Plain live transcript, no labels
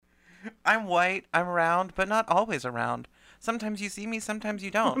I'm white, I'm round, but not always around. Sometimes you see me, sometimes you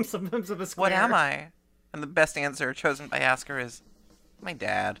don't. Sometimes of a square. What am I? And the best answer chosen by Asker is my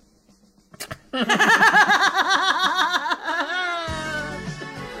dad.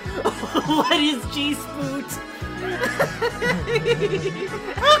 What is G-Spoot?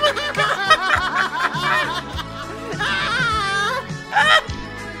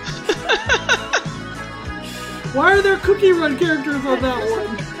 Why are there Cookie Run characters on that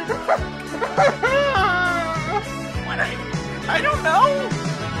one? What I don't know.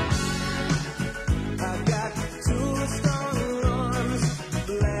 I've got two strong arms,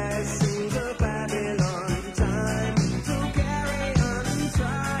 blessings of Babylon, time to carry on and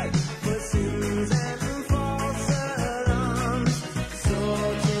try for sins and false alarms. So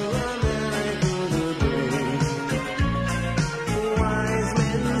to America the great, wise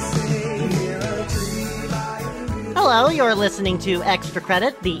men say, here a tree by Hello, you're listening to Extra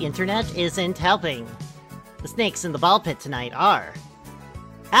Credit. The internet isn't helping. The snakes in the ball pit tonight are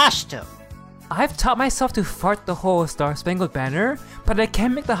Ashto, I've taught myself to fart the whole Star Spangled Banner, but I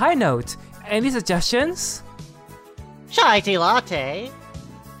can't make the high note. Any suggestions? Chai Tea Latte,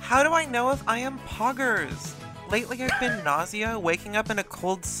 How do I know if I am poggers? Lately I've been nausea, waking up in a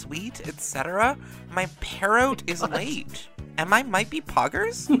cold sweat, etc. My parrot is late. Am I might be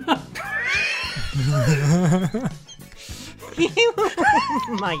poggers?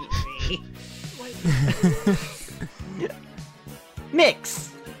 might be.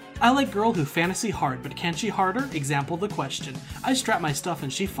 Mix, I like girl who fantasy hard, but can she harder? Example the question. I strap my stuff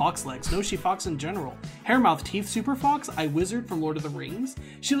and she fox legs. No, she fox in general. Hair mouth teeth super fox. I wizard from Lord of the Rings.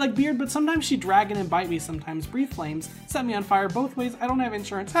 She like beard, but sometimes she dragon and bite me. Sometimes breathe flames. Set me on fire both ways. I don't have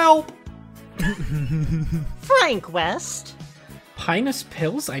insurance. Help! Frank West, Pinus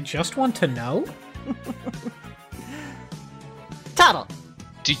pills? I just want to know? Tuttle,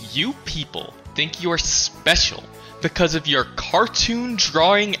 Do you people think you're special because of your cartoon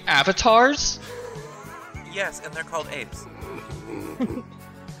drawing avatars? Yes, and they're called apes.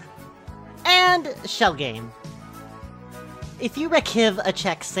 and Shell Game. If you give a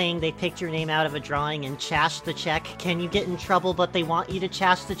check saying they picked your name out of a drawing and chash the check, can you get in trouble but they want you to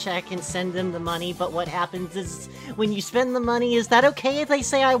chash the check and send them the money, but what happens is when you spend the money, is that okay if they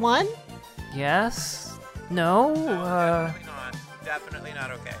say I won? Yes? No? Definitely not. Definitely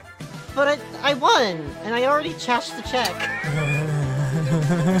not okay. But I won, and I already chashed the check.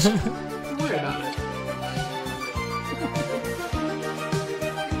 Don't worry about it.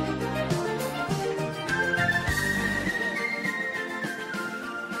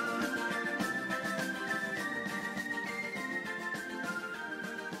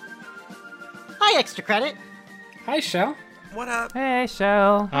 Hi, Extra Credit. Hi, Shell. What up? Hey,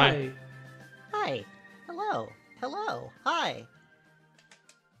 Shell. Hi. Hi. Hello. Hello. Hi.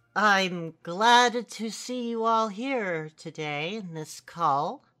 I'm glad to see you all here today in this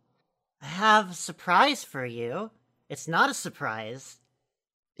call. I have a surprise for you. It's not a surprise.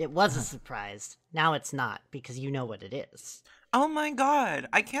 It was a surprise. Now it's not, because you know what it is. Oh my god,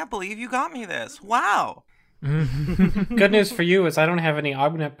 I can't believe you got me this. Wow. Good news for you is I don't have any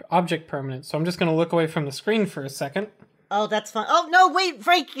object permanence, so I'm just going to look away from the screen for a second. Oh, that's fun. Oh, no, wait,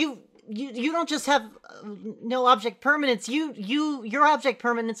 Frank, you don't just have no object permanence. Your object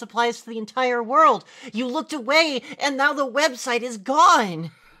permanence applies to the entire world. You looked away, and now the website is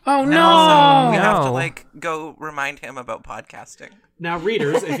gone. Oh, And no! also, we have to, No. go remind him about podcasting. Now,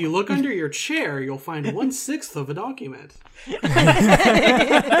 readers, if you look under your chair, you'll find 1/6 of a document.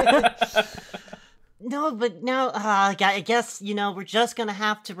 No, but now, I guess, we're just gonna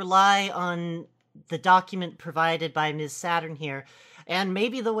have to rely on the document provided by Ms. Saturn here, and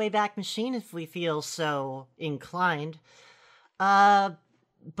maybe the Wayback Machine if we feel so inclined. But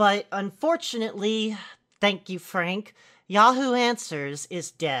unfortunately, thank you, Frank, Yahoo Answers is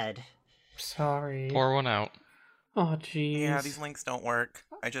dead. Sorry. Pour one out. Oh, jeez. Yeah, these links don't work.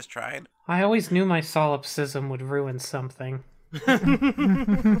 I just tried. I always knew my solipsism would ruin something.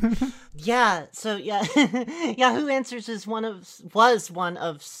 Yeah, so yeah, Yahoo Answers was one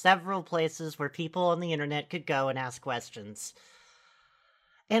of several places where people on the internet could go and ask questions.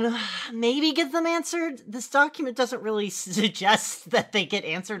 And maybe get them answered. This document doesn't really suggest that they get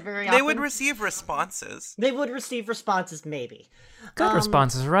answered very often. They would receive responses. They would receive responses, maybe. Good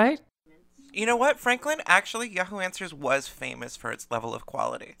responses, right? You know what, Franklin? Actually, Yahoo Answers was famous for its level of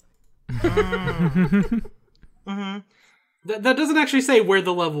quality. Mm-hmm. That doesn't actually say where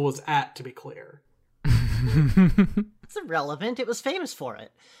the level was at, to be clear. It's irrelevant. It was famous for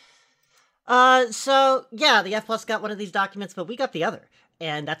it. So, yeah, the F Plus got one of these documents, but we got the other.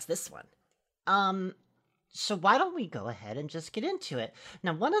 And that's this one. So why don't we go ahead and just get into it?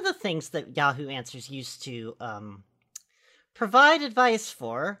 Now, one of the things that Yahoo Answers used to provide advice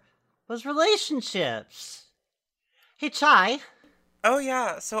for was relationships. Hey, Chai. Oh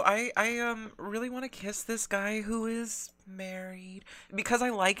yeah, so I really want to kiss this guy who is married because I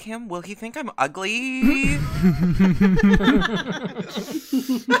like him. Will he think I'm ugly?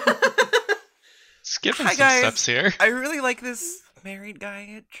 Skipping Hi some guys. steps here. I really like this married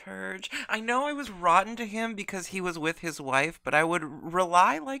guy at church. I know I was rotten to him because he was with his wife, but I would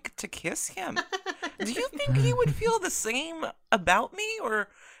rely like to kiss him. Do you think he would feel the same about me, or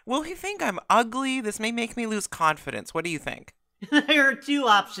will he think I'm ugly? This may make me lose confidence. What do you think? There are two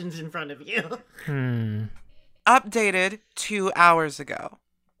options in front of you. Updated 2 hours ago.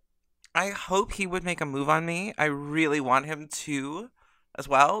 I hope he would make a move on me. I really want him to as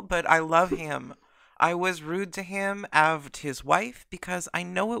well, but I love him. I was rude to him, av'd his wife, because I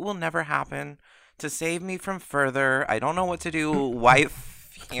know it will never happen. To save me from further, I don't know what to do.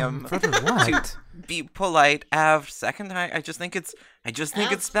 Wife him Further to what? be polite. Av'd second time. I just think it's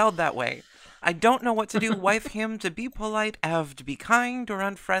spelled that way. I don't know what to do. Wife him to be polite. Av'd be kind or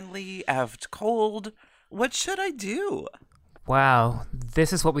unfriendly. Av'd cold. What should I do? Wow,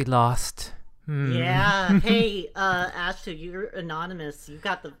 this is what we lost. Yeah. Hey, Ashton, you're anonymous. You've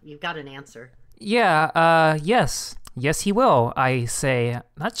got an answer. Yeah, yes. Yes, he will, I say.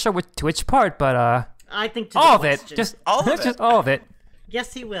 Not sure to which part, but, I think to all the of it. question. Just All of it. Just all of it.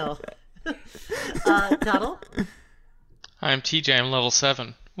 Yes, he will. Tuttle? I'm TJ, I'm level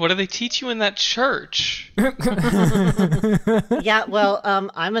 7. What do they teach you in that church? Yeah, well,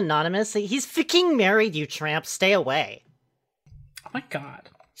 I'm anonymous. He's fucking married, you tramp. Stay away. Oh my god.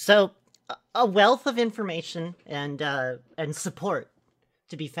 So, a wealth of information and support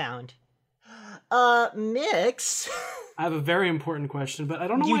to be found. Mix. I have a very important question, but I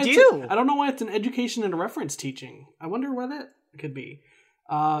don't know You why do? I don't know why it's an education and reference teaching. I wonder why that could be.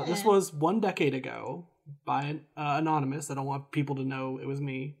 This was 1 decade ago by an anonymous. I don't want people to know it was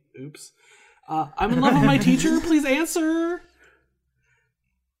me. Oops. I'm in love with my teacher. Please answer.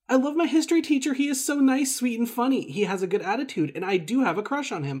 I love my history teacher. He is so nice, sweet, and funny. He has a good attitude, and I do have a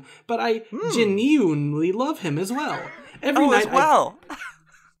crush on him. But I genuinely love him as well. Every Oh, night as well.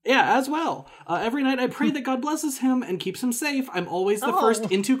 Yeah, as well. Every night I pray that God blesses him and keeps him safe. I'm always the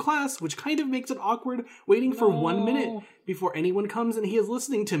first into class, which kind of makes it awkward waiting for 1 minute before anyone comes and he is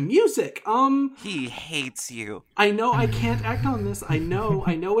listening to music. He hates you. I know I can't act on this. I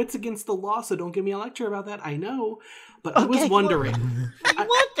know it's against the law, so don't give me a lecture about that. I know. But I was Okay, wondering.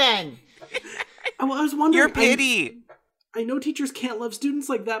 What then? I was wondering. Your pity. I know teachers can't love students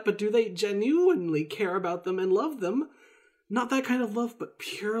like that, but do they genuinely care about them and love them? Not that kind of love, but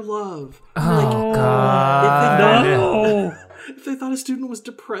pure love. Oh, God. If they thought a student was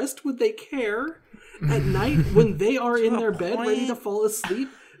depressed, would they care? At night, when they are in their bed ready to fall asleep,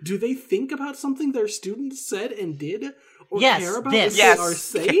 do they think about something their student said and did? Or Yes, care about this. if Yes. they are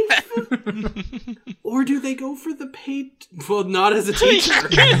safe? Or do they go for the paid... Well, not as a teacher.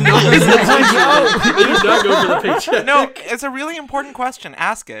 Not as a teacher. They do not go for the paycheck. No, it's a really important question.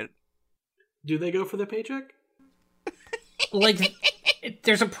 Ask it. Do they go for the paycheck? Like,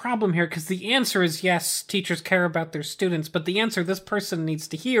 there's a problem here, because the answer is yes, teachers care about their students, but the answer this person needs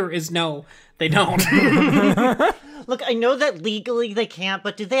to hear is no, they don't. Look, I know that legally they can't,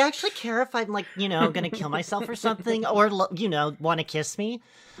 but do they actually care if I'm, like, gonna kill myself or something? Or, want to kiss me?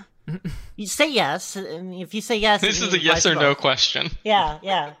 You say yes. And if you say yes... This it is a means yes vice or no versa. question.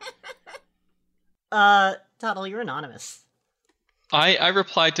 Yeah. Tuttle, you're anonymous. I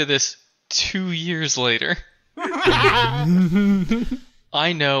replied to this 2 years later.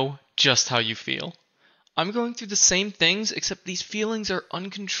 I know just how you feel. I'm going through the same things, except these feelings are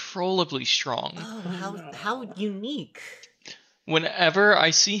uncontrollably strong. Oh, how unique. Whenever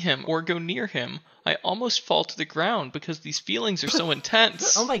I see him or go near him, I almost fall to the ground because these feelings are so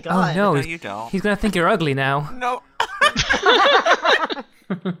intense. Oh my Oh, god. no. No, you don't. He's gonna think you're ugly now. No.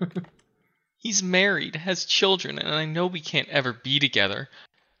 He's married, has children, and I know we can't ever be together.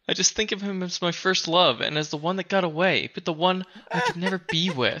 I just think of him as my first love and as the one that got away, but the one I could never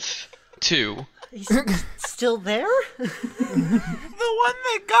be with, too. He's still there? The one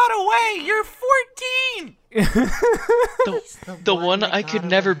that got away. You're 14. The one that I got could away.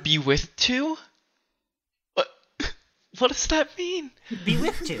 never be with, too? What does that mean? Be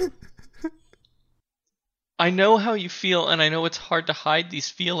with you. I know how you feel, and I know it's hard to hide these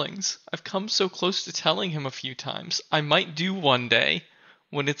feelings. I've come so close to telling him a few times. I might do one day,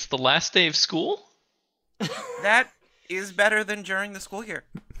 when it's the last day of school. That is better than during the school year.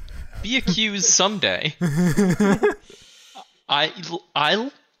 Be accused someday.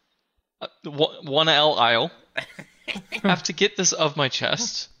 One L aisle. Have to get this off my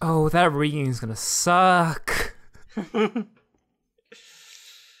chest. Oh, that reunion's gonna suck.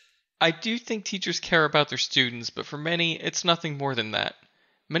 I do think teachers care about their students, but for many, it's nothing more than that.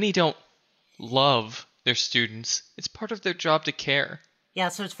 Many don't love their students. It's part of their job to care. Yeah,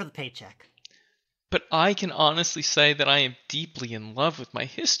 so it's for the paycheck. But I can honestly say that I am deeply in love with my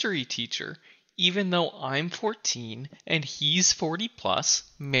history teacher, even though I'm 14 and he's 40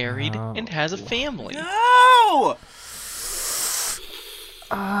 plus, married, and has a family. No!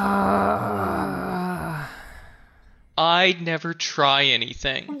 I'd never try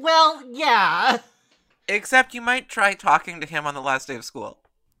anything. Well, yeah. Except you might try talking to him on the last day of school.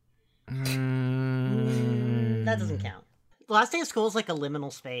 That doesn't count. The last day of school is like a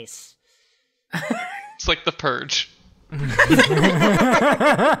liminal space. It's like the purge.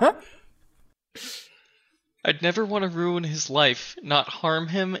 I'd never want to ruin his life, not harm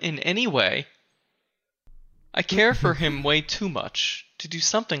him in any way. I care for him way too much to do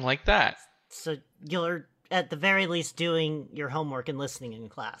something like that. So you're at the very least doing your homework and listening in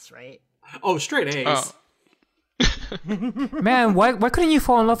class, right? Oh, straight A's. Oh. Man, why couldn't you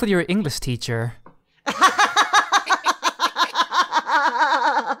fall in love with your English teacher?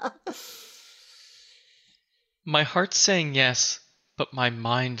 My heart's saying yes, but my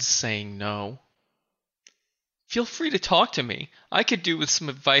mind's saying no. Feel free to talk to me. I could do with some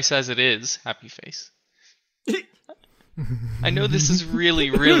advice as it is, happy face. I know this is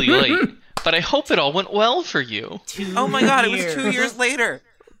really, really late, but I hope it all went well for you. Oh my god, it was 2 years later.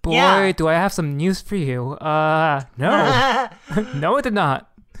 Boy, Yeah. do I have some news for you. No. No, it did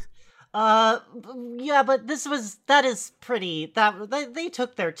not. Yeah, but that is pretty, they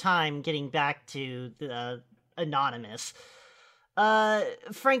took their time getting back to the Anonymous.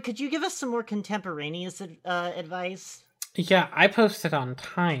 Frank, could you give us some more contemporaneous advice? Yeah, I posted on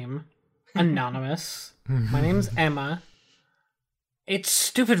Time. Anonymous. My name's Emma. It's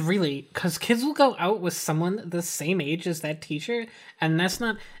stupid, really, because kids will go out with someone the same age as that teacher, and that's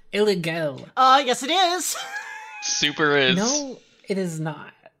not illegal. Yes it is! Super is. No, it is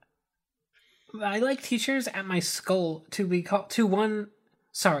not. I like teachers at my school to be called to one.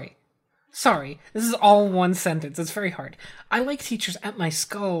 Sorry, this is all one sentence. It's very hard. I like teachers at my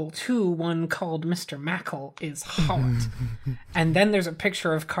school to one called Mr. Mackle is hot. And then there's a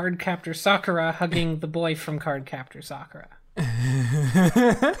picture of Cardcaptor Sakura hugging the boy from Cardcaptor Sakura.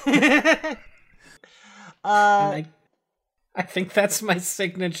 I think that's my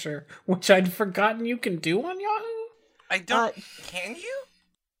signature, which I'd forgotten you can do on Yahoo. I don't. Can you?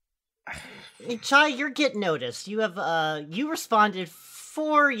 Chai, you're getting noticed. You have, you responded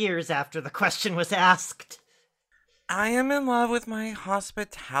 4 years after the question was asked. I am in love with my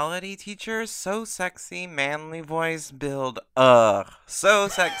hospitality teacher. So sexy, manly voice, build. Ugh. So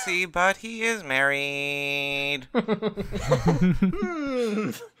sexy, but he is married.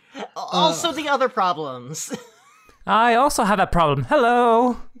 Also the other problems. I also have that problem.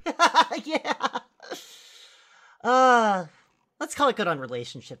 Hello. Yeah. Let's call it good on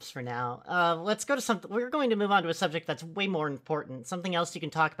relationships for now. Let's go to something. We're going to move on to a subject that's way more important. Something else you can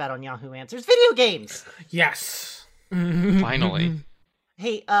talk about on Yahoo Answers. Video games! Yes. Finally.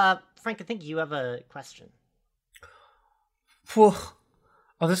 Hey, Frank, I think you have a question. Whew.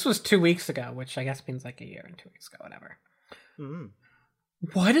 Oh, this was 2 weeks ago, which I guess means like a year and 2 weeks ago, whatever.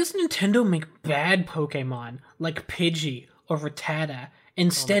 Why does Nintendo make bad Pokemon like Pidgey or Rattata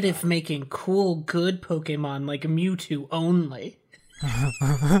instead of making cool, good Pokemon like Mewtwo only? Why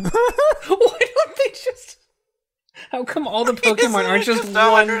don't they just... How come all the Pokemon aren't just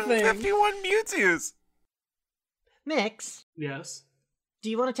one thing? 151 Mewtwo's. Mix, Yes. do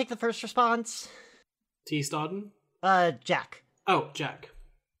you want to take the first response? T. Stodden? Jack. Oh, Jack.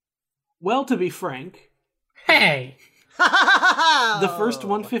 Well, to be frank, Hey! the first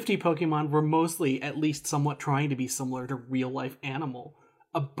 150 Pokemon were mostly at least somewhat trying to be similar to real-life animal.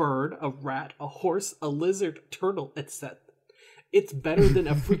 A bird, a rat, a horse, a lizard, turtle, etc. It's better than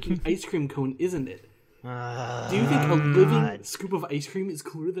a freaking ice cream cone, isn't it? Do you think a living scoop of ice cream is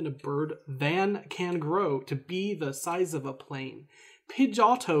cooler than a bird Van can grow to be the size of a plane?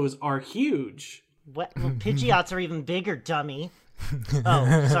 Pidgeotos are huge. What? Well, Pidgeots are even bigger, dummy.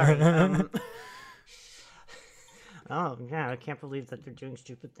 Oh, sorry. Oh, yeah, I can't believe that they're doing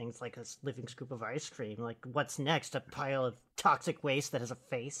stupid things like a living scoop of ice cream. Like, what's next? A pile of toxic waste that has a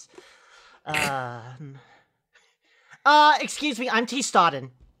face? Excuse me, I'm T.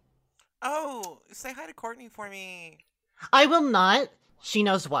 Stodden. Oh, say hi to Courtney for me. I will not. She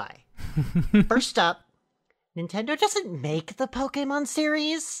knows why. First up, Nintendo doesn't make the Pokemon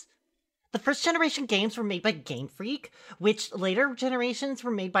series. The first generation games were made by Game Freak, which later generations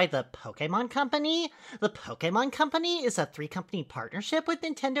were made by the Pokemon Company. The Pokemon Company is a 3-company partnership with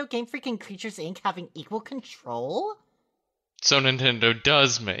Nintendo, Game Freak, and Creatures Inc. having equal control. So Nintendo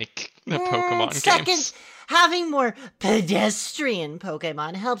does make the Pokemon Second, games. having more pedestrian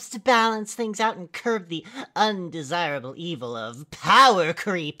Pokemon helps to balance things out and curb the undesirable evil of power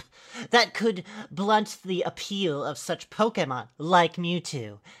creep that could blunt the appeal of such Pokemon like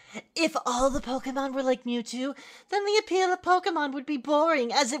Mewtwo. If all the Pokemon were like Mewtwo, then the appeal of Pokemon would be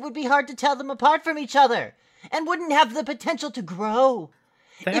boring, as it would be hard to tell them apart from each other, and wouldn't have the potential to grow.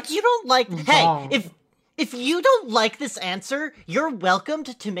 That's If you don't like, wrong. hey, if you don't like this answer, you're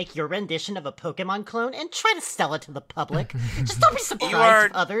welcomed to make your rendition of a Pokemon clone and try to sell it to the public. Just don't be surprised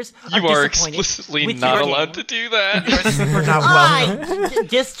if others You are disappointed explicitly with not your allowed game. to do that. You're super not welcome.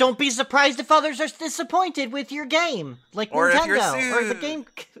 Just don't be surprised if others are disappointed with your game, like Or if you're Nintendo, or the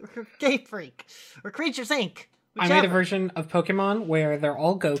sued. Game Freak, or Creatures Inc. I made a Whichever. version of Pokemon where they're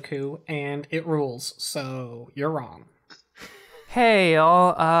all Goku and it rules, so you're wrong. Hey,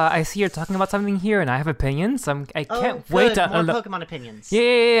 all. I see you're talking about something here, and I have opinions. I can't Oh, wait good, to more unlock. Pokemon opinions.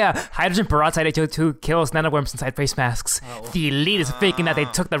 Yeah. Hydrogen peroxide HO2 kills nanoworms inside face masks. The elite is faking that they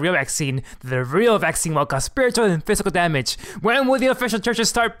took the real vaccine. The real vaccine will cause spiritual and physical damage. When will the official churches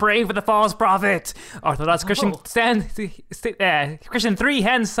start praying for the false prophet? Orthodox Christian Christian 3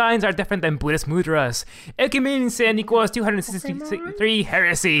 hand signs are different than Buddhist mudras. Ecumenicism equals 263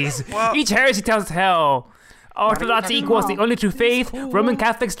 heresies. Each heresy tells hell. Orthodoxy equals the only true faith. Roman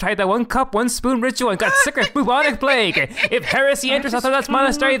Catholics tried the 1 cup, 1 spoon ritual and got sick with bubonic plague. If heresy enters Orthodox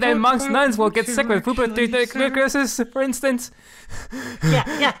monastery, then monks, nuns will get sick with tuberculosis, for instance.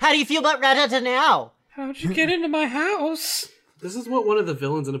 Yeah. How do you feel about Rattata now? How'd you get into my house? This is what one of the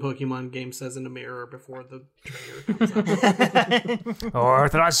villains in a Pokemon game says in a mirror before the trailer comes out.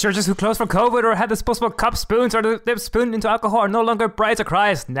 Orthodox churches who closed for COVID or had disposable cup spoons or dip spoon into alcohol are no longer brides of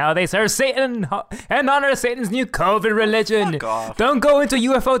Christ. Now they serve Satan and honor Satan's new COVID religion. Fuck off. Don't go into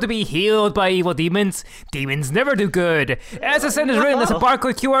UFO to be healed by evil demons. Demons never do good. As the sin is written as a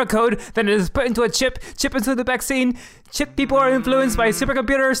barcode QR code, then it is put into a chip into the vaccine. Chip people are influenced by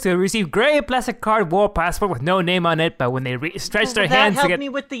supercomputers to receive gray plastic card war passport with no name on it, but when they stretch their Will that hands to help get... me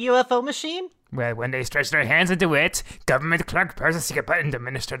with the UFO machine? Well, when they stretch their hands into it, government clerk presses a button to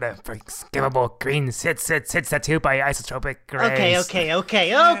administer the skimmable green sits tattoo by isotropic rays.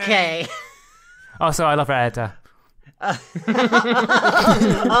 Okay. Also, I love Rattata.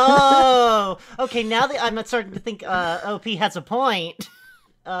 Oh, okay. Now that I'm starting to think OP has a point.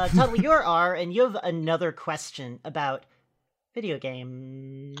 Tuttle, you're R, and you have another question about video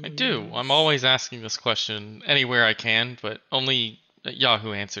games. I do. I'm always asking this question anywhere I can, but only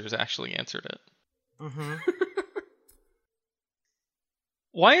Yahoo Answers actually answered it. Mm-hmm.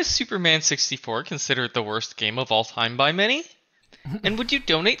 Why is Superman 64 considered the worst game of all time by many? And would you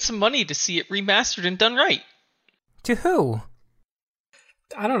donate some money to see it remastered and done right? To who?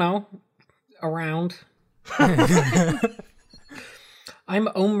 I don't know. Around. I'm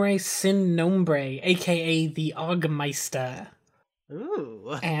Omre Sin Nombre, aka the Ogmeister.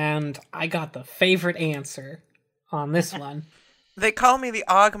 Ooh. And I got the favorite answer on this one. They call me the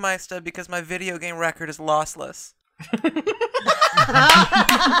Ogmeister because my video game record is lossless. God,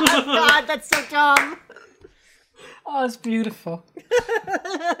 that's so dumb. Oh, it's beautiful.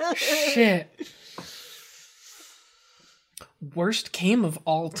 Shit. Worst game of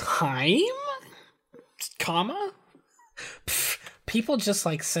all time? Comma? Pff, people just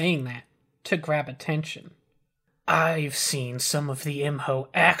like saying that to grab attention. I've seen some of the IMHO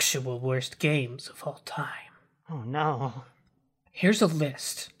actual worst games of all time. Oh no. Here's a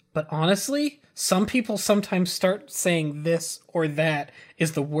list, but honestly, some people sometimes start saying this or that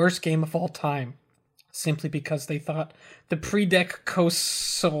is the worst game of all time, simply because they thought the pre-deck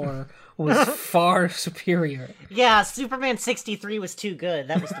Kosor was far superior. Yeah, Superman 63 was too good.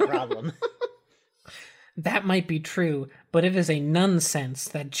 That was the problem. That might be true, but it is a nonsense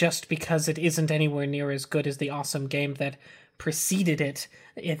that just because it isn't anywhere near as good as the awesome game that preceded it,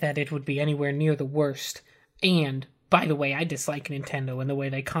 that it would be anywhere near the worst. And, by the way, I dislike Nintendo and the way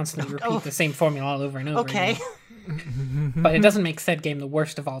they constantly repeat the same formula all over and over Okay. again. But it doesn't make said game the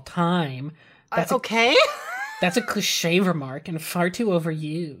worst of all time. That's Okay. That's a cliche remark and far too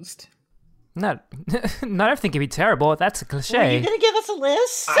overused. Not everything can be terrible. That's a Are you cliche. gonna give us a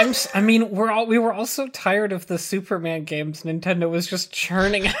list? We were all so tired of the Superman games Nintendo was just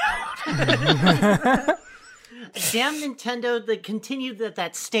churning out. Damn Nintendo, they continued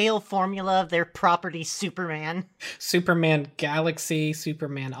that stale formula of their property Superman. Superman Galaxy,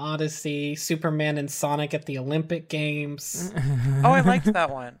 Superman Odyssey, Superman and Sonic at the Olympic Games. Oh, I liked that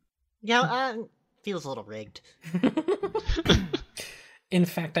one. Yeah, feels a little rigged. In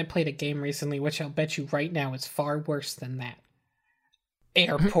fact, I played a game recently, which I'll bet you right now is far worse than that.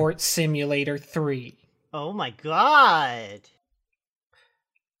 Airport Simulator 3. Oh my god!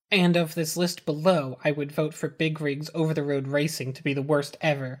 And of this list below, I would vote for Big Rigs Over the Road Racing to be the worst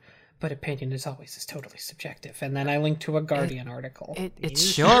ever. But opinion, as always, is totally subjective. And then I linked to a Guardian article. It You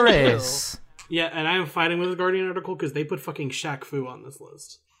sure too. is. Yeah, and I am fighting with the Guardian article because they put fucking Shaq Fu on this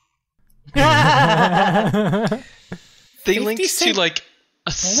list. They 50 linked to Cent- like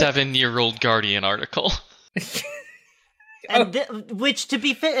a 7-year-old Guardian article. And which, to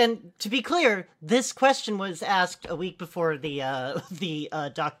be clear, this question was asked a week before the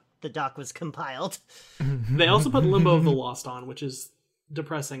doc was compiled. They also put Limbo of the Lost on, which is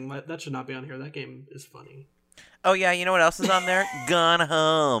depressing. That should not be on here. That game is funny. Oh yeah, you know what else is on there? Gone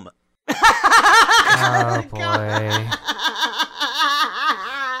Home. Oh boy.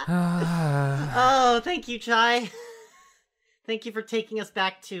 Oh, thank you, Chai. Thank you for taking us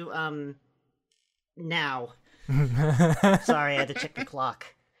back to now. Sorry, I had to check the clock.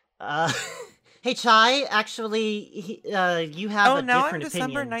 Hey, Chai. Actually, you have a now I'm different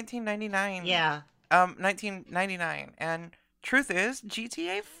December opinion. 1999. Yeah. 1999, and truth is,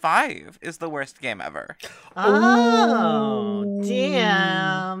 GTA 5 is the worst game ever. Oh,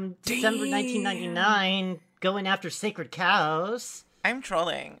 damn. December 1999, going after sacred cows. I'm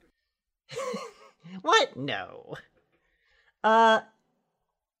trolling. What? No.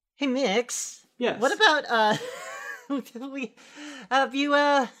 Hey, Mix. Yes. What about, I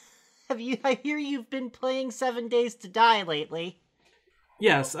hear you've been playing 7 Days to Die lately.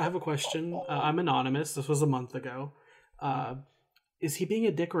 Yes, I have a question. I'm anonymous. This was a month ago. Is he being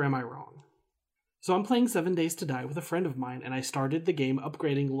a dick or am I wrong? So I'm playing 7 Days to Die with a friend of mine, and I started the game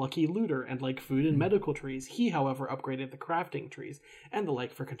upgrading Lucky Looter and like food and medical trees. He, however, upgraded the crafting trees and the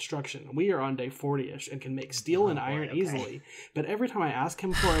like for construction. We are on day 40-ish and can make steel and iron okay. easily. But every time I ask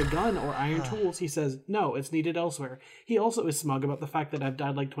him for a gun or iron tools, he says, no, it's needed elsewhere. He also is smug about the fact that I've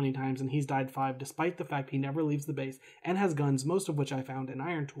died like 20 times and he's died 5, despite the fact he never leaves the base and has guns, most of which I found in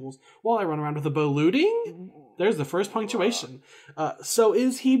iron tools, while I run around with a bow looting? There's the first punctuation. So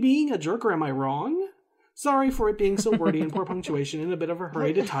is he being a jerk or am I wrong? Sorry for it being so wordy and poor punctuation and a bit of a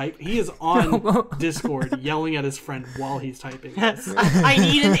hurry to type. He is on Discord yelling at his friend while he's typing this. I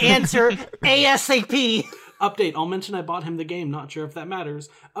need an answer ASAP. Update, I'll mention I bought him the game, not sure if that matters.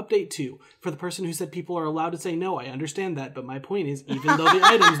 Update 2, for the person who said people are allowed to say no, I understand that, but my point is, even though the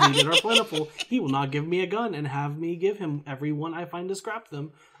items needed are plentiful, he will not give me a gun and have me give him every one I find to scrap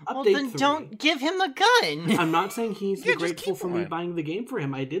them. Update Well, then 3. don't give him a gun. I'm not saying he needs to be Yeah, just grateful keep for me one. buying the game for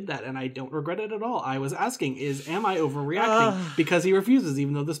him. I did that, and I don't regret it at all. I was asking, am I overreacting? Because he refuses,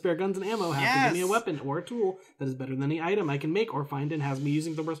 even though the spare guns and ammo have to give me a Yes. weapon or a tool that is better than the item I can make or find and has me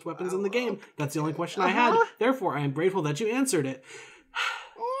using the worst weapons in the game. That's the only question I had. Therefore, I am grateful that you answered it.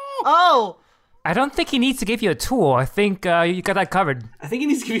 Oh, I don't think he needs to give you a tool. I think you got that covered. I think he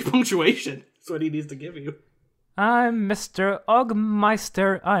needs to give you punctuation. That's what he needs to give you. I'm Mr.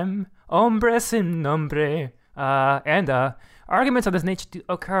 Ogmeister. I'm hombre sin nombre. Arguments of this nature do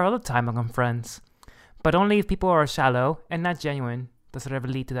occur all the time among friends. But only if people are shallow and not genuine does it ever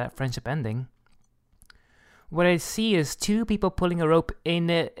lead to that friendship ending. What I see is two people pulling a rope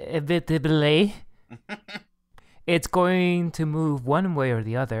inevitably. It's going to move one way or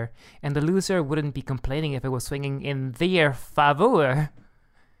the other, and the loser wouldn't be complaining if it was swinging in their favor.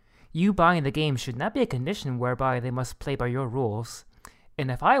 You buying the game should not be a condition whereby they must play by your rules. And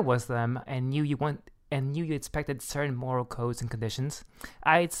if I was them and knew you expected certain moral codes and conditions,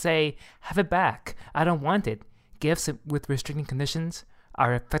 I'd say, have it back. I don't want it. Gifts with restricting conditions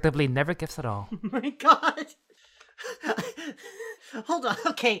are effectively never gifts at all. my God. Hold on.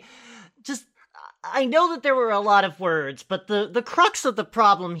 Okay. Just, I know that there were a lot of words, but the crux of the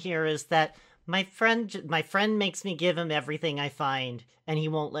problem here is that my friend makes me give him everything I find, and he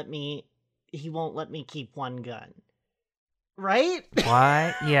won't let me keep one gun. Right?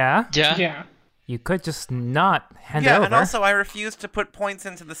 Why? Yeah. Yeah. Yeah. You could just not hand it Yeah, over. and also I refuse to put points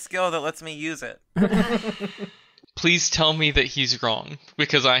into the skill that lets me use it. Please tell me that he's wrong,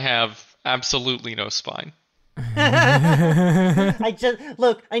 because I have absolutely no spine. I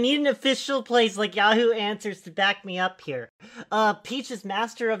need an official place like Yahoo Answers to back me up here. Peach is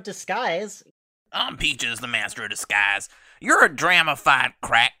master of disguise. I'm Peaches, the master of disguise. You're a dramified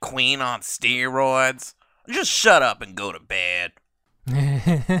crack queen on steroids. Just shut up and go to bed.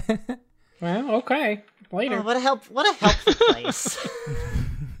 Well, okay. Later. Oh, what a helpful place.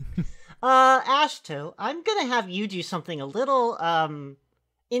 Ashto, I'm gonna have you do something a little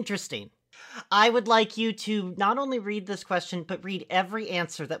interesting. I would like you to not only read this question, but read every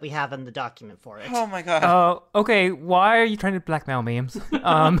answer that we have in the document for it. Oh my god. Okay, why are you trying to blackmail me?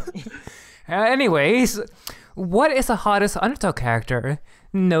 Anyways, what is the hottest Undertale character?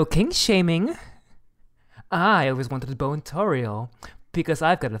 No king shaming. I always wanted to bow and Toriel because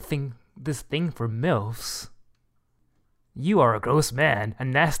I've got this thing for MILFs. You are a gross man, a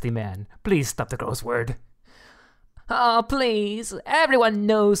nasty man. Please stop the gross word. Oh, please. Everyone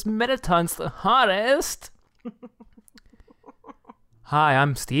knows Metaton's the hottest. Hi,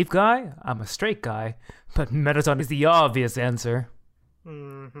 I'm Steve Guy. I'm a straight guy. But Metaton is the obvious answer.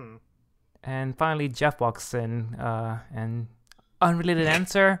 Mm-hmm. And finally, Jeff walks in, and unrelated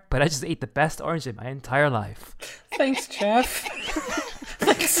answer, but I just ate the best orange in my entire life. Thanks, Jeff.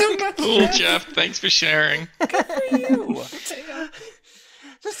 Thanks so much. Cool, Jeff. Thanks for sharing. You.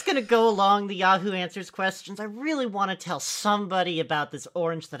 Just gonna go along the Yahoo Answers questions. I really want to tell somebody about this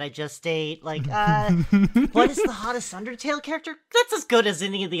orange that I just ate. Like, what is the hottest Undertale character? That's as good as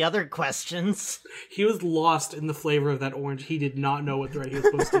any of the other questions. He was lost in the flavor of that orange. He did not know what thread he was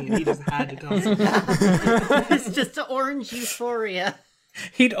supposed to eat. He just had to tell us. It's just orange euphoria.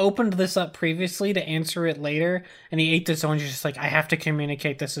 He'd opened this up previously to answer it later, and he ate this orange. He's just like, I have to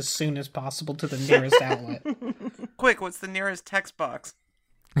communicate this as soon as possible to the nearest outlet. Quick, what's the nearest text box?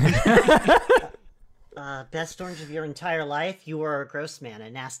 Best orange of your entire life? You are a gross man,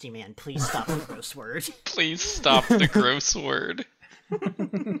 a nasty man. Please stop the gross word. Please stop the gross word.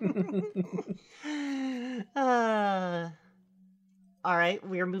 Alright,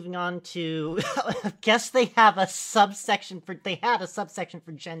 we are moving on to... I guess they have a subsection for... They had a subsection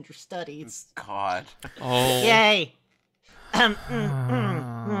for gender studies. God. Oh. Yay!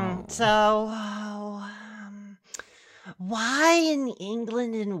 So... why in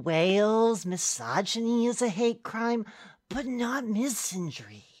England and Wales misogyny is a hate crime, but not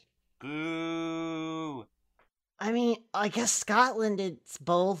misandry? Boo. I mean, I guess Scotland it's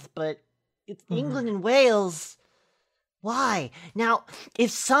both, but it's England and Wales. Why? Now, if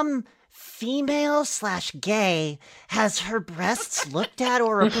some female/gay has her breasts looked at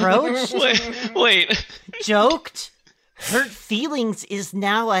or approached, Wait. joked, hurt feelings is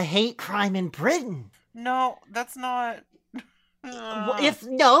now a hate crime in Britain. No, that's not.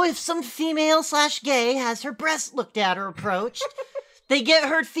 If some female/gay has her breast looked at or approached, they get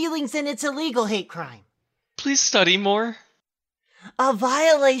hurt feelings and it's illegal hate crime. Please study more. A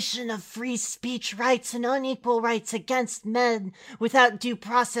violation of free speech rights and unequal rights against men without due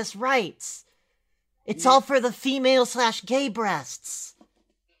process rights. It's all for the female/gay breasts.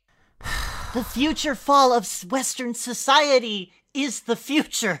 The future fall of Western society is the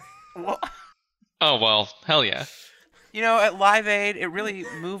future. Oh, well, hell yeah. You know, at Live Aid, it really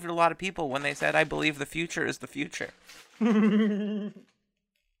moved a lot of people when they said, I believe the future is the future.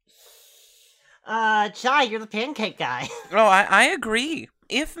 Chai, you're the pancake guy. No, I agree.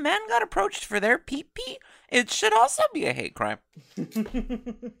 If men got approached for their pee-pee, it should also be a hate crime.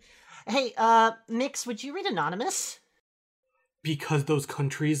 Hey, Mix, would you read Anonymous? Because those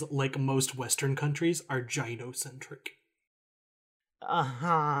countries, like most Western countries, are gynocentric.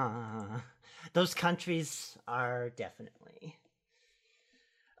 Uh-huh. Those countries are definitely.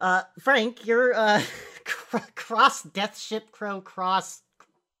 Frank, you're, cross Deathship Crow cross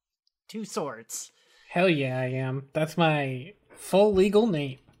two swords. Hell yeah, I am. That's my full legal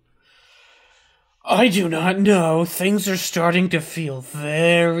name. I do not know. Things are starting to feel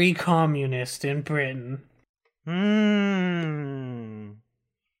very communist in Britain.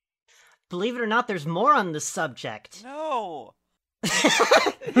 Believe it or not, there's more on this subject. No.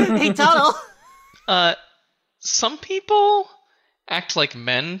 Hey, Tuttle. Some people act like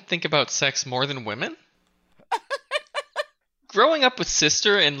men think about sex more than women. Growing up with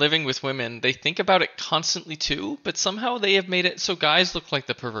sister and living with women, they think about it constantly too, but somehow they have made it so guys look like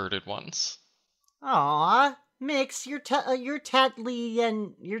the perverted ones. Aw, Mix, you're Tatilendi.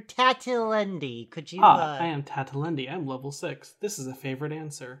 Could you, I am Tatalendi. I'm level 6. This is a favorite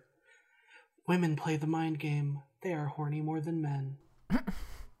answer. Women play the mind game. They are horny more than men.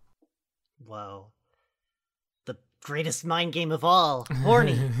 Whoa. The greatest mind game of all.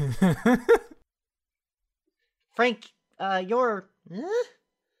 Horny. Frank, you're...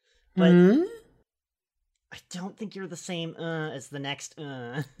 But I don't think you're the same as the next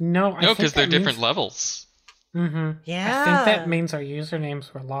No, No, because they're different levels. Mm-hmm. Yeah. I think that means our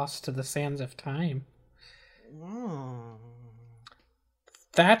usernames were lost to the sands of time. Mm.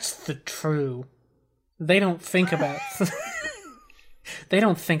 That's the true. They don't think about they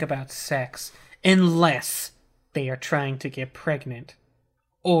don't think about sex unless they are trying to get pregnant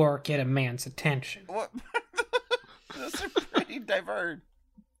or get a man's attention. What? Those are pretty diverse.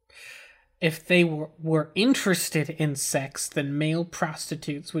 if they were interested in sex, then male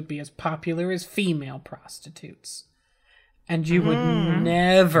prostitutes would be as popular as female prostitutes. And you would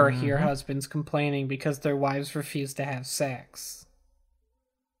never hear husbands complaining because their wives refuse to have sex.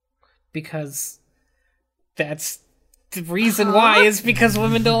 Because that's the reason why is because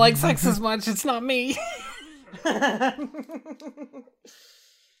women don't like sex as much. It's not me.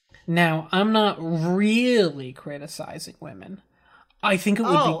 Now, I'm not really criticizing women. I think it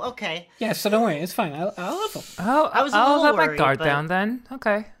would be... Oh, okay. Yeah, so don't worry. It's fine. I love them. Oh, I was a I'll little let my worried, guard but- down then.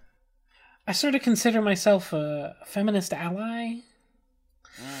 Okay. I sort of consider myself a feminist ally.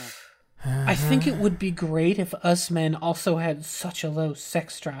 I think it would be great if us men also had such a low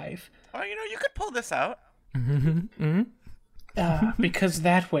sex drive. Oh, you could pull this out. Because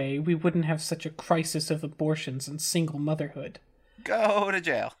that way we wouldn't have such a crisis of abortions and single motherhood. Go to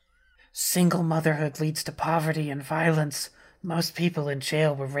jail. Single motherhood leads to poverty and violence. Most people in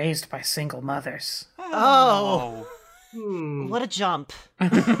jail were raised by single mothers. Oh, what a jump.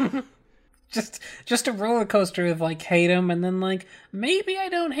 Just a roller coaster of like hate him and then like maybe I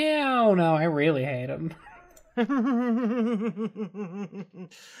don't hate. Oh no, I really hate him.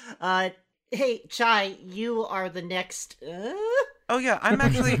 Hey, Chai, you are the next. Oh yeah, I'm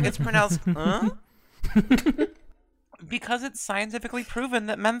actually. It's pronounced. Because it's scientifically proven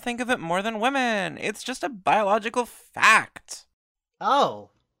that men think of it more than women. It's just a biological fact.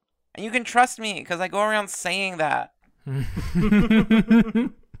 Oh. And you can trust me because I go around saying that.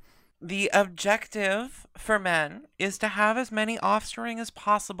 The objective for men is to have as many offspring as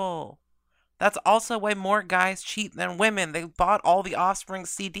possible. That's also why more guys cheat than women. They bought all the offspring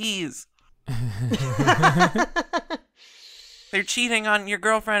CDs. They're cheating on your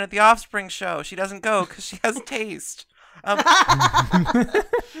girlfriend at the Offspring show. She doesn't go because she has taste.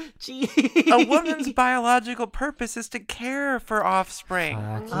 Gee. A woman's biological purpose is to care for offspring,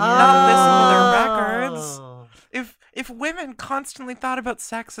 Fuck not listen to their records. Oh. If women constantly thought about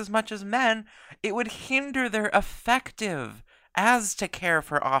sex as much as men, it would hinder their effective as to care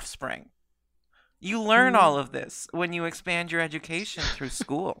for offspring. You learn all of this when you expand your education through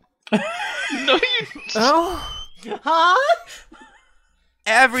school. No, you. Oh. Huh?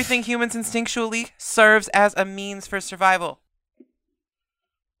 Everything humans instinctually serves as a means for survival.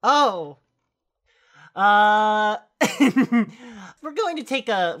 Oh. We're going to take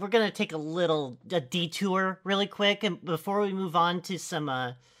a little detour really quick, and before we move on to some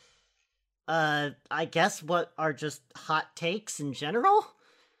I guess what are just hot takes in general,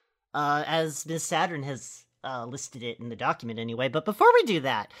 as Ms. Saturn has listed it in the document anyway. But before we do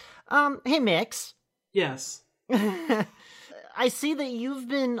that, hey Mix, Yes. I see that you've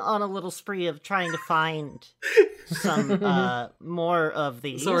been on a little spree of trying to find some more of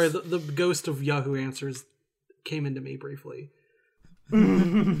these. Sorry, the ghost of Yahoo Answers came into me briefly.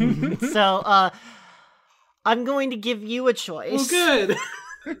 So, I'm going to give you a choice. Oh, good.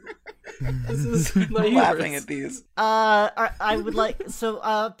 This is my Laughing hubris. at these. I would like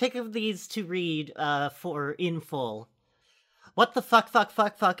pick of these to read for in full. What the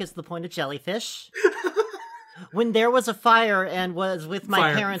fuck is the point of jellyfish? When there was a fire and was with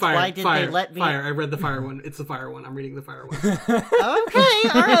my parents, why did they let me? Fire. I read the fire one. It's the fire one. I'm reading the fire one. Okay,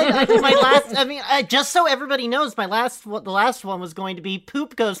 all right. Just so everybody knows, the last one was going to be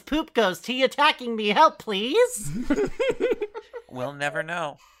poop ghost. He attacking me. Help, please. We'll never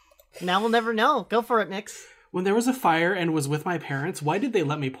know. Now we'll never know. Go for it, Mix. When there was a fire and was with my parents, why did they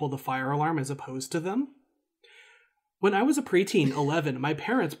let me pull the fire alarm as opposed to them? When I was a preteen, 11, my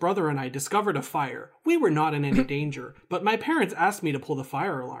parents, brother, and I discovered a fire. We were not in any danger, but my parents asked me to pull the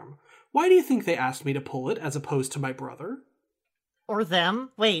fire alarm. Why do you think they asked me to pull it as opposed to my brother? Or them.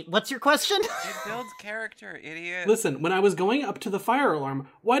 Wait, what's your question? It builds character, idiot. Listen, when I was going up to the fire alarm,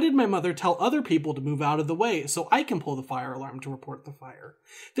 why did my mother tell other people to move out of the way so I can pull the fire alarm to report the fire?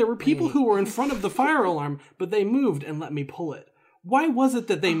 There were people who were in front of the fire alarm, but they moved and let me pull it. Why was it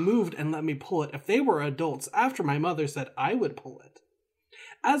that they moved and let me pull it if they were adults after my mother said I would pull it?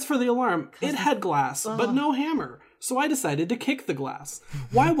 As for the alarm, it had glass, but no hammer, so I decided to kick the glass.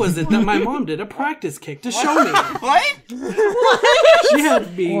 Why was it that my mom did a practice kick to show me? What? She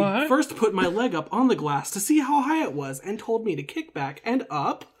had me first put my leg up on the glass to see how high it was and told me to kick back and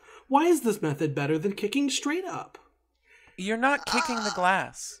up. Why is this method better than kicking straight up? You're not kicking the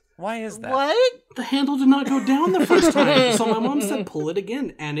glass. Why is that? What? The handle did not go down the first time, so my mom said pull it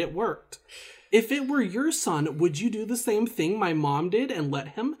again, and it worked. If it were your son, would you do the same thing my mom did and let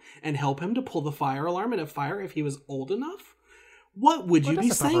him and help him to pull the fire alarm in a fire if he was old enough? What would you be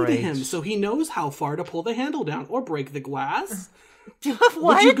saying to him so he knows how far to pull the handle down or break the glass? What?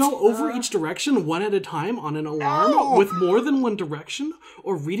 Would you go over each direction one at a time on an alarm with more than one direction?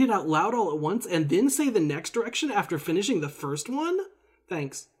 Or read it out loud all at once and then say the next direction after finishing the first one?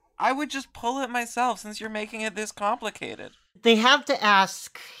 Thanks. I would just pull it myself since you're making it this complicated. They have to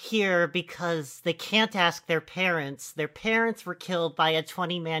ask here because they can't ask their parents. Their parents were killed by a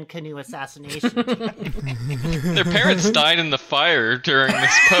 20-man canoe assassination. Their parents died in the fire during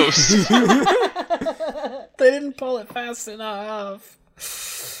this post. They didn't pull it fast enough.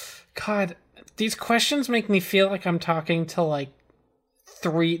 God, these questions make me feel like I'm talking to like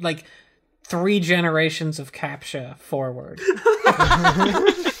three generations of CAPTCHA forward.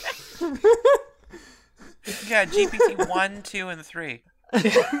 Yeah, GPT 1, 2, and 3.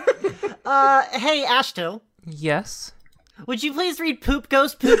 Hey, Ashto, Yes. would you please read Poop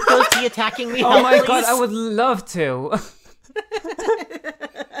Ghost, he attacking me? Oh my Help, god, please? I would love to.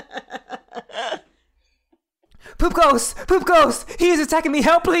 Poop Ghost! He is attacking me,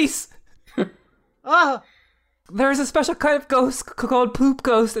 help please! Oh, There is a special kind of ghost called Poop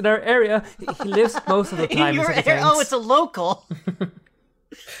Ghost in our area. He lives most of the time. in your in area. Oh, it's a local.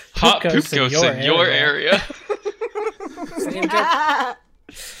 Hot poop ghosts in ghosts in your area.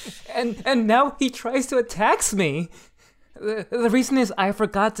 And now he tries to attack me. The reason is I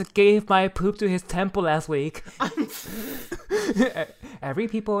forgot to give my poop to his temple last week. Every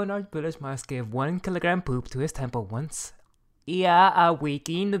people in our village must give 1 kilogram poop to his temple once a week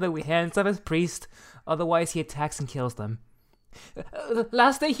into the hands of his priest. Otherwise, he attacks and kills them.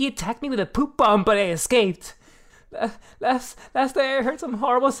 Last day he attacked me with a poop bomb, but I escaped. Last day I heard some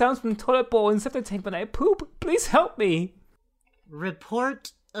horrible sounds from the toilet bowl and septic tank when I poop. Please help me.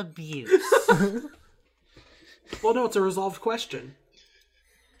 Report abuse. Well, no, it's a resolved question.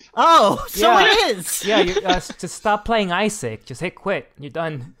 Oh, so Yeah. it is. Yeah, just stop playing Isaac. Just hit quit. You're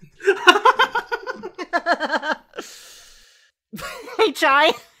done. Hey,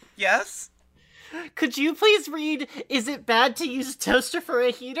 Chai, Yes? could you please read, is it bad to use a toaster for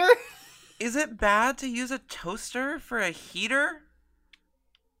a heater? Is it bad to use a toaster for a heater?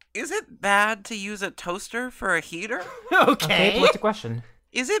 Is it bad to use a toaster for a heater? Okay. What's the question?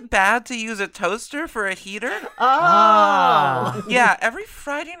 Is it bad to use a toaster for a heater? Oh. Yeah, every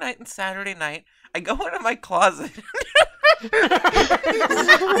Friday night and Saturday night, I go into my closet.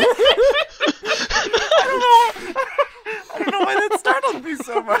 I don't know why that startled me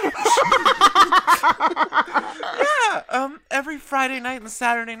so much. Yeah, every Friday night and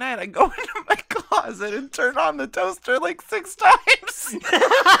Saturday night, I go into my closet and turn on the toaster like 6 times.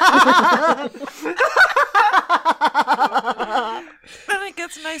 Then it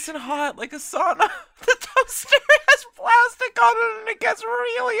gets nice and hot like a sauna. The toaster has plastic on it and it gets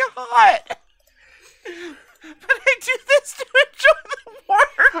really hot. But I do this to enjoy the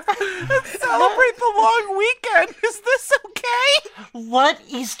warmth and celebrate the long weekend. Is this okay? What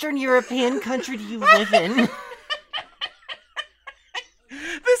Eastern European country do you live in?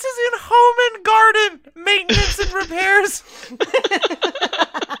 This is in home and garden maintenance and repairs.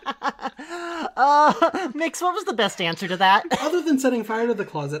 Mix, what was the best answer to that? Other than setting fire to the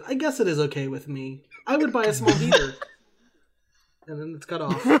closet, I guess it is okay with me. I would buy a small heater. And then it's cut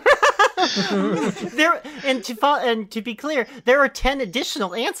off. To be clear, there are 10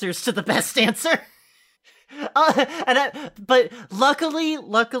 additional answers to the best answer. But luckily,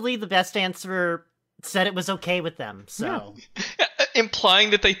 the best answer said it was okay with them. So,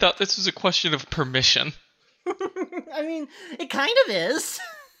 Implying that they thought this was a question of permission. I mean, it kind of is.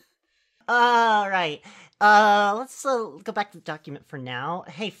 All right. Let's go back to the document for now.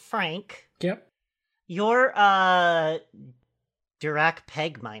 Hey, Frank, Yep. you're Dirac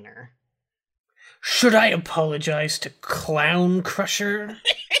Peg Miner. Should I apologize to Clown Crusher?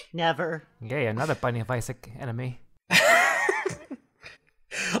 Never. Yay, another Binding of Isaac enemy.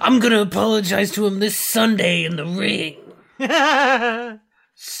 I'm gonna apologize to him this Sunday in the ring.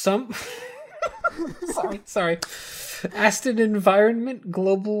 Sorry. Aston Environment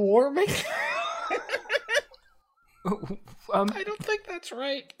Global Warming? I don't think that's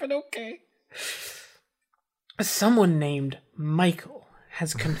right, but okay. Someone named Michael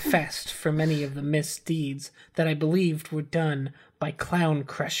has confessed for many of the misdeeds that I believed were done by Clown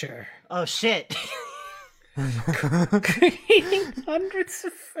Crusher. Oh shit. Creating hundreds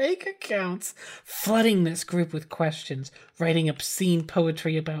of fake accounts, flooding this group with questions, writing obscene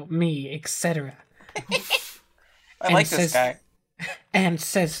poetry about me, etc. I like this guy. And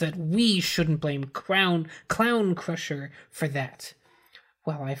says that we shouldn't blame Clown Crusher for that.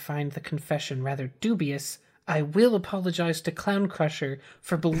 While I find the confession rather dubious, I will apologize to Clown Crusher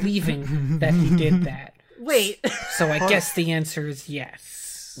for believing that he did that. Wait. So I guess the answer is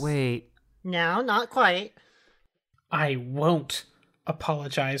yes. Wait. No, not quite. I won't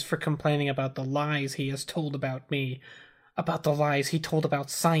apologize for complaining about the lies he has told about me, about the lies he told about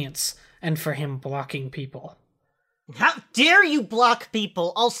science, and for him blocking people. How dare you block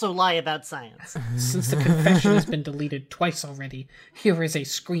people, also lie about science? Since the confession has been deleted twice already, here is a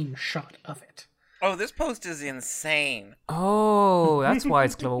screenshot of it. Oh, this post is insane. Oh, that's why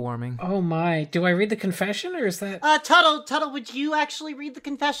it's global warming. Oh my, do I read the confession, or is that... Tuttle, would you actually read the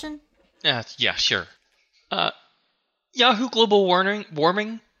confession? Yeah, sure. Yahoo Global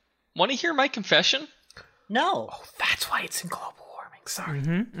Warming? Want to hear my confession? No. Oh, that's why it's in global warming, sorry.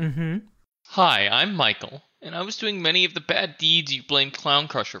 Hi, I'm Michael, and I was doing many of the bad deeds you blamed Clown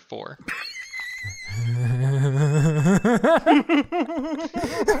Crusher for.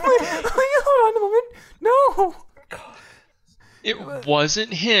 Hold on a moment. No. It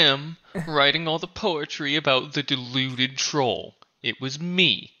wasn't him writing all the poetry about the deluded troll. It was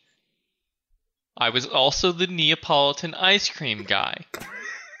me. I was also the Neapolitan ice cream guy.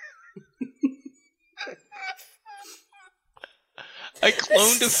 I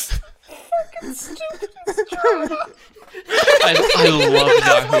cloned a... I love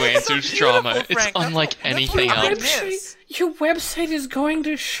Yahoo Answers drama. It's Frank, unlike anything what I else. miss. Your website is going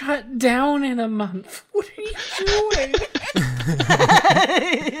to shut down in a month. What are you doing?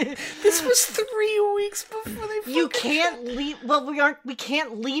 This was 3 weeks before they... You can't leave. Well, we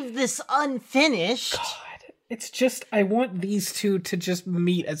can't leave this unfinished. God, it's just, I want these two to just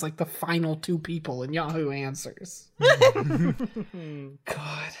meet as like the final two people in Yahoo Answers.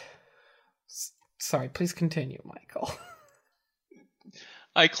 God. Sorry, please continue, Michael.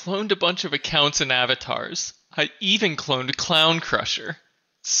 I cloned a bunch of accounts and avatars. I even cloned Clown Crusher,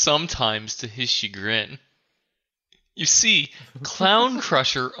 sometimes to his chagrin. You see, Clown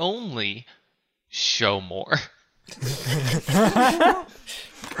Crusher only show more.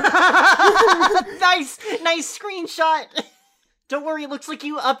 Nice screenshot. Don't worry, it looks like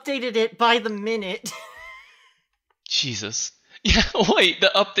you updated it by the minute. Jesus. Yeah, wait,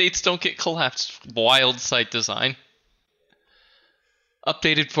 the updates don't get collapsed. Wild site design.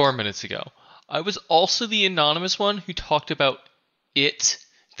 Updated 4 minutes ago. I was also the anonymous one who talked about it,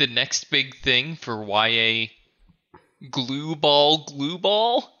 the next big thing for YA Glue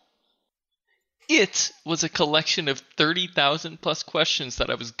Ball. It was a collection of 30,000 plus questions that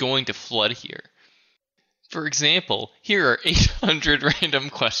I was going to flood here. For example, here are 800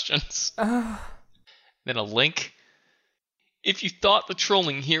 random questions. Then a link. If you thought the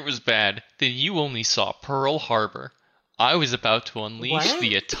trolling here was bad, then you only saw Pearl Harbor. I was about to unleash What?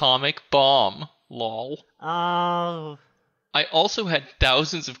 the atomic bomb. Lol. Oh. I also had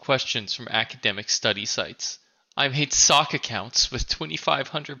thousands of questions from academic study sites. I made sock accounts with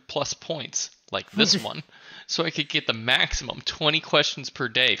 2,500 plus points, like this one, so I could get the maximum 20 questions per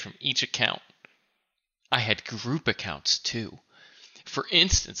day from each account. I had group accounts too. For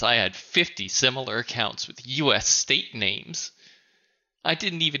instance, I had 50 similar accounts with US state names. I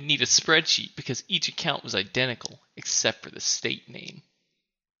didn't even need a spreadsheet because each account was identical, except for the state name.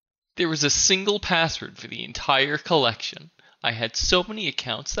 There was a single password for the entire collection. I had so many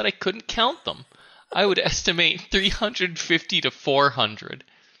accounts that I couldn't count them. I would estimate 350 to 400.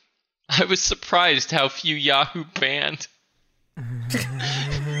 I was surprised how few Yahoo banned.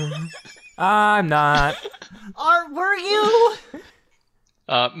 I'm not. Were you?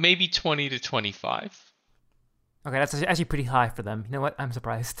 Maybe 20 to 25. Okay, that's actually pretty high for them. You know what? I'm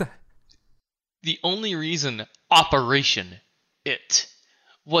surprised. The only reason Operation It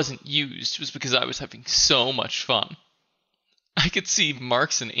wasn't used was because I was having so much fun. I could see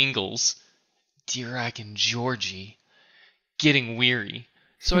Marx and Engels, Dirac and Georgie, getting weary,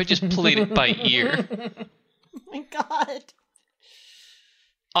 so I just played it by ear. Oh my god.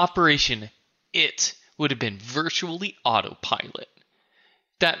 Operation It would have been virtually autopilot.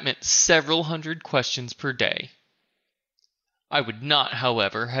 That meant several hundred questions per day. I would not,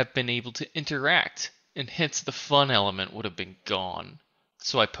 however, have been able to interact, and hence the fun element would have been gone,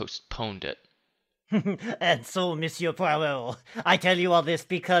 so I postponed it. And so, Monsieur Poirot, I tell you all this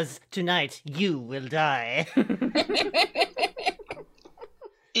because tonight you will die.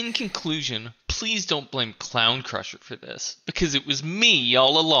 In conclusion, please don't blame Clown Crusher for this, because it was me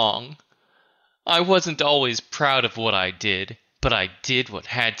all along. I wasn't always proud of what I did, but I did what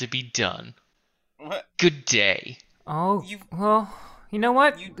had to be done. What? Good day. Oh, well, you know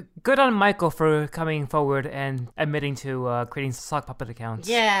what? Good on Michael for coming forward and admitting to creating sock puppet accounts.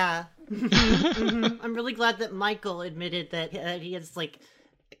 Yeah. I'm really glad that Michael admitted that he has, like,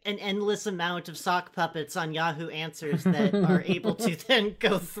 an endless amount of sock puppets on Yahoo Answers that are able to then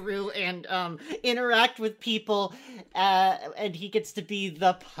go through and interact with people, and he gets to be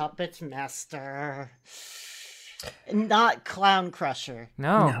the puppet master. Not Clown Crusher.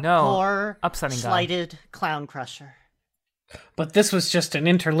 No, no. Poor, Upsetting guy. slighted Clown Crusher. But this was just an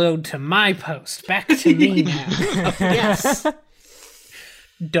interlude to my post. Back to me now. Yes.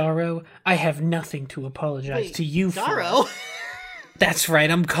 Darrow, I have nothing to apologize to you for. Darrow? That's right,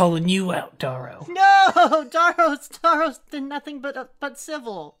 I'm calling you out, Darrow. No! Darrow's been nothing but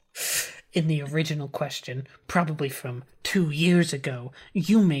civil. In the original question, probably from 2 years ago,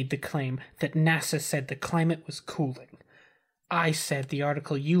 you made the claim that NASA said the climate was cooling. I said the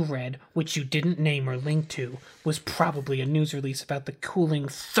article you read, which you didn't name or link to, was probably a news release about the cooling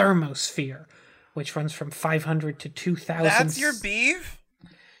thermosphere, which runs from 500 to 2,000. That's your beef?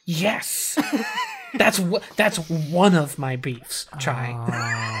 Yes! That's one of my beefs, Chai.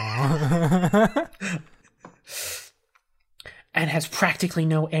 And has practically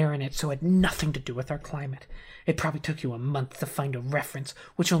no air in it, so it had nothing to do with our climate. It probably took you a month to find a reference,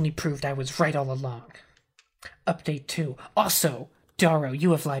 which only proved I was right all along. Update 2. Also, Darrow,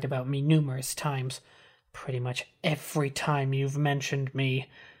 you have lied about me numerous times. Pretty much every time you've mentioned me.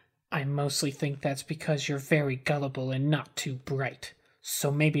 I mostly think that's because you're very gullible and not too bright. So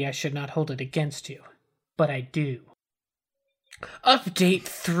maybe I should not hold it against you. But I do. Update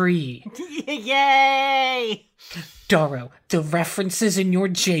 3. Yay! Darrow, the references in your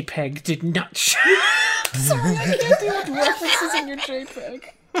JPEG did not show. Sorry, I can't deal with references in your JPEG.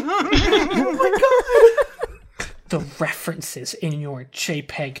 Oh my god! The references in your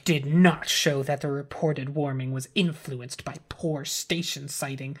JPEG did not show that the reported warming was influenced by poor station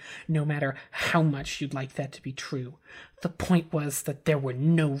sighting, no matter how much you'd like that to be true. The point was that there were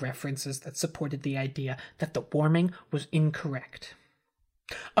no references that supported the idea that the warming was incorrect.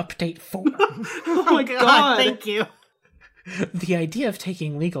 Update 4. Oh my god. Thank you. The idea of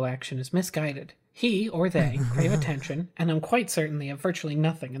taking legal action is misguided. He or they crave attention, and I'm quite certain they have virtually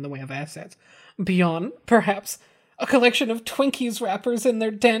nothing in the way of assets. Beyond, perhaps, a collection of Twinkies wrappers in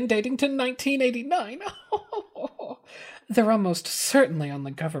their den dating to 1989. They're almost certainly on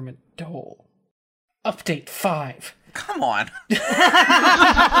the government dole. Update 5. Come on.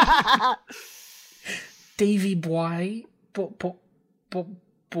 Davy Boy? Boy?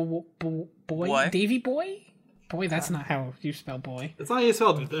 Davy Boy? Boy, that's not how you spell boy. That's not how you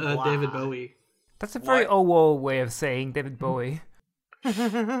spelled David Bowie. That's a very old way of saying David Bowie.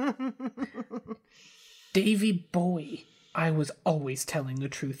 Davy Boy. I was always telling the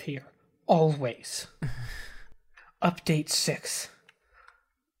truth here. Always. Update 6.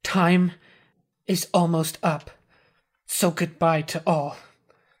 Time is almost up. So goodbye to all.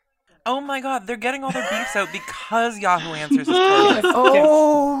 Oh my god, they're getting all their beefs out because Yahoo Answers is closed.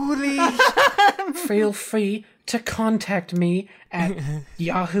 Holy! Feel free to contact me at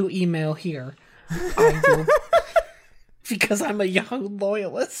Yahoo email here. I will, because I'm a Yahoo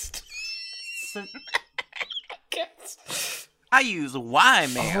loyalist. I use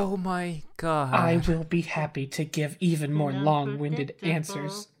Ymail. Oh my god. I will be happy to give even more long-winded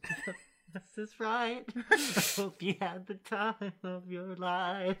answers. This is right. I hope you had the time of your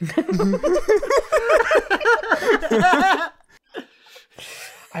life.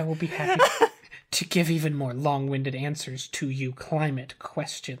 I will be happy to give even more long-winded answers to you climate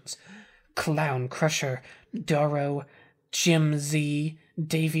questions. Clown Crusher, Darrow, Jim Z,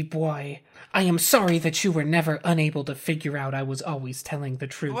 Davy Boy. I am sorry that you were never unable to figure out I was always telling the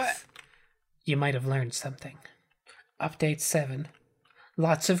truth. What? You might have learned something. Update 7.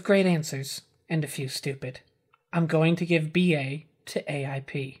 Lots of great answers, and a few stupid. I'm going to give BA to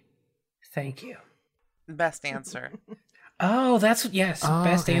AIP. Thank you. Best answer. Oh, that's, yes, Oh,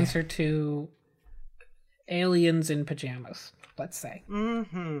 best okay. answer to aliens in pajamas, let's say.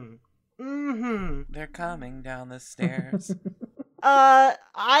 They're coming down the stairs.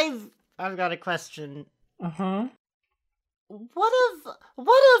 I've got a question. Uh-huh. What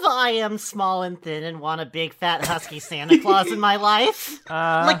if I am small and thin and want a big fat husky Santa Claus in my life?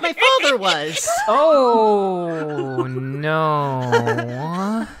 Like my father was. Oh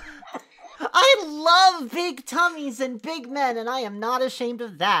no. I love big tummies and big men, and I am not ashamed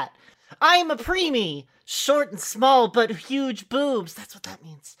of that. I am a preemie. Short and small, but huge boobs. That's what that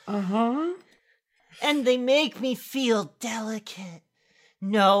means. Uh-huh. And they make me feel delicate.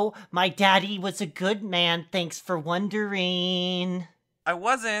 No, my daddy was a good man, thanks for wondering. I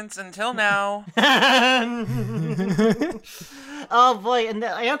wasn't until now. Oh boy, and the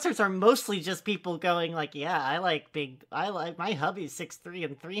answers are mostly just people going like, yeah, I like my hubby's 6'3"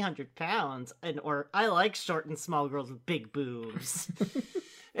 and 300 pounds, or I like short and small girls with big boobs.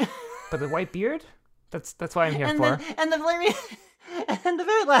 But the white beard? That's what I'm here and for. the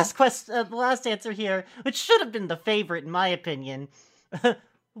very last the last answer here, which should have been the favorite in my opinion.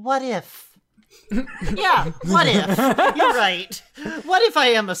 What if? Yeah, what if? You're right. What if I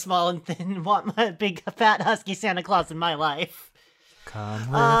am a small and thin and want my big, fat, husky Santa Claus in my life? Come with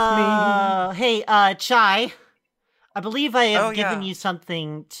me. Hey, Chai. I believe I have Oh, yeah. given you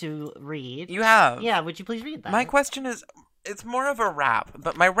something to read. You have. Yeah, would you please read that? My question is, it's more of a rap,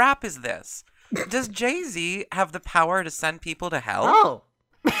 but my rap is this. Does Jay-Z have the power to send people to hell? Oh.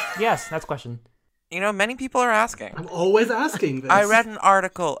 Yes, that's a question. You know, many people are asking. I'm always asking this. I read an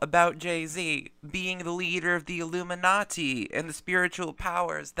article about Jay-Z being the leader of the Illuminati and the spiritual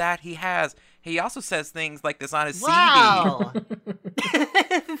powers that he has. He also says things like this on his CD. Wow.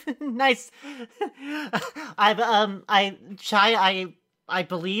 Nice. I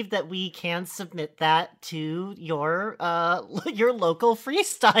believe that we can submit that to your local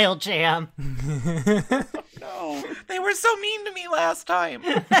freestyle jam. No, they were so mean to me last time.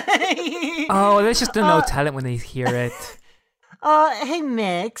 Oh, there's just no talent when they hear it. Hey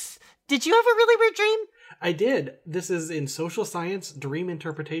Mix, did you have a really weird dream? I did. This is in social science dream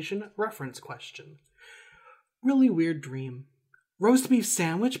interpretation reference question. Really weird dream. Roast beef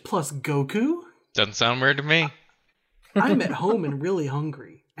sandwich plus Goku? Doesn't sound weird to me. I'm at home and really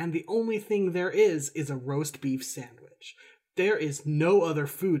hungry, and the only thing there is a roast beef sandwich. There is no other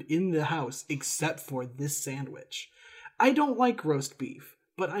food in the house except for this sandwich. I don't like roast beef,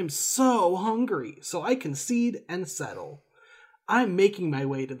 but I'm so hungry, so I concede and settle. I'm making my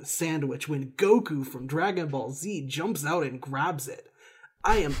way to the sandwich when Goku from Dragon Ball Z jumps out and grabs it.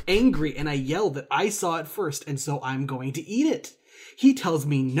 I am angry and I yell that I saw it first and so I'm going to eat it. He tells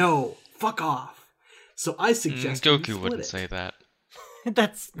me no, fuck off. So I suggest we Goku split wouldn't it. say that.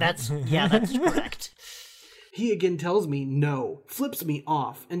 That's correct. He again tells me no, flips me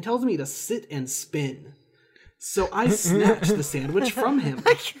off, and tells me to sit and spin. So I snatch the sandwich from him.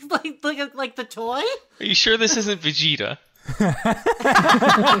 like the toy? Are you sure this isn't Vegeta?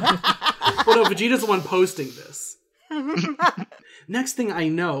 Well, no, Vegeta's the one posting this. Next thing I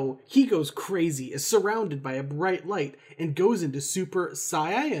know, he goes crazy, is surrounded by a bright light, and goes into Super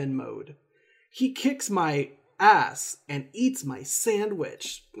Saiyan mode. He kicks my ass and eats my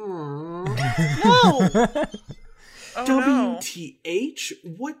sandwich. No! Oh, no. WTH?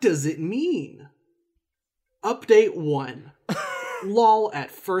 What does it mean? Update 1. Lol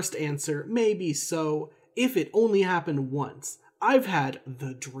at first answer, maybe so. If it only happened once. I've had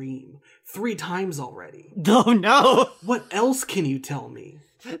the dream 3 times already. Oh no! What else can you tell me?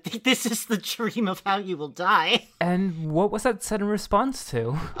 This is the dream of how you will die. And what was that said in response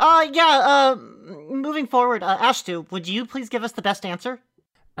to? Moving forward, Ashtu, would you please give us the best answer?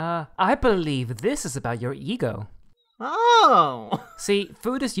 I believe this is about your ego. Oh! See,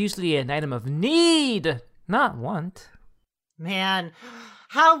 food is usually an item of need, not want. Man,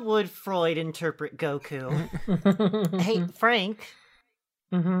 how would Freud interpret Goku? Hey, Frank.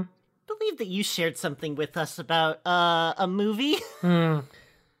 Mm-hmm. Believe that you shared something with us about, a movie?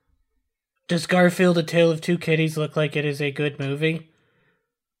 Does Garfield: A Tale of Two Kitties look like it is a good movie?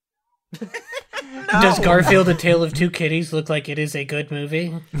 Does Garfield: A Tale of Two Kitties look like it is a good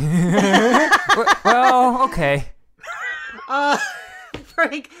movie? Well, okay.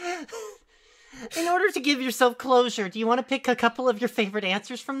 Frank, in order to give yourself closure, do you want to pick a couple of your favorite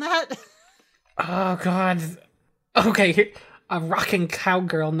answers from that? Oh, God. Okay, here, Rockin'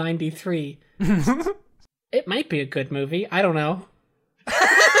 Cowgirl 93. It might be a good movie. I don't know.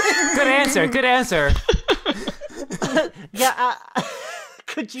 Good answer, good answer. Yeah,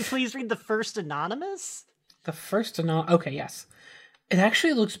 could you please read the first anonymous? The first okay, yes. It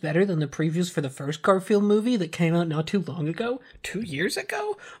actually looks better than the previews for the first Garfield movie that came out not too long ago, 2 years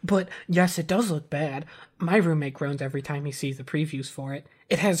ago. But yes, it does look bad. My roommate groans every time he sees the previews for it.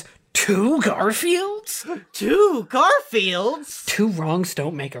 It has 2 Garfields? 2 Garfields? 2 wrongs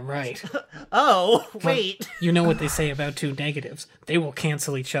don't make a right. Oh, wait. You know what they say about 2 negatives. They will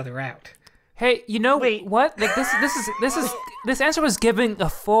cancel each other out. Hey, you know Wait. what? Like this answer was given a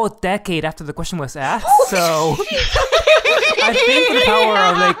full decade after the question was asked. So I think with the power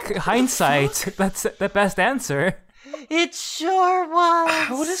of like hindsight, that's the best answer. It sure was.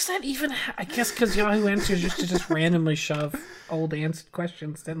 How does that even I guess because Yahoo Answers used to just randomly shove old answered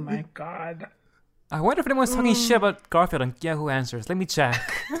questions, didn't they? God. I wonder if anyone's talking shit about Garfield on Yahoo Answers. Let me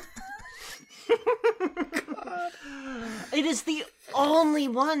check. It is the only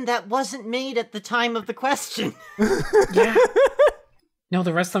one that wasn't made at the time of the question. Yeah. No,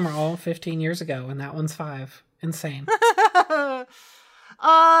 the rest of them are all 15 years ago, and that one's 5. Insane. Hey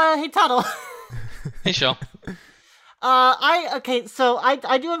Tuttle. Hey, Shell. So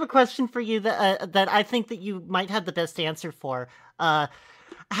I do have a question for you that I think that you might have the best answer for. How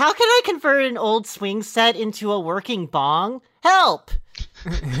can I convert an old swing set into a working bong? Help!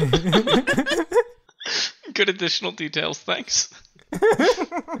 Good additional details, thanks.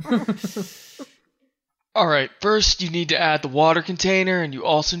 Alright, first you need to add the water container, and you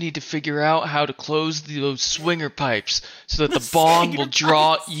also need to figure out how to close those swinger pipes so that the bong will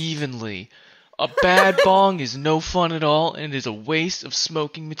draw evenly. A bad bong is no fun at all, and is a waste of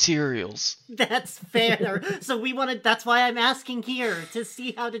smoking materials. That's fair. So that's why I'm asking here, to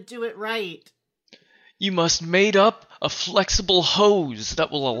see how to do it right. You must mate up a flexible hose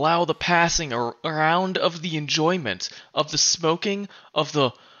that will allow the passing around of the enjoyment of the smoking of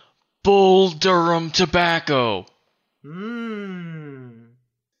the Bull Durham tobacco. Mmm.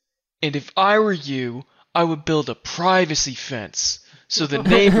 And if I were you, I would build a privacy fence so the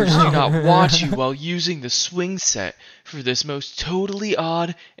neighbors do not watch you while using the swing set for this most totally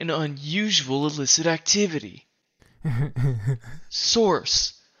odd and unusual illicit activity.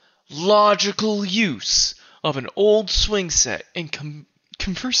 Source: logical use of an old swing set and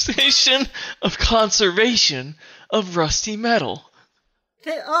conversation of conservation of rusty metal.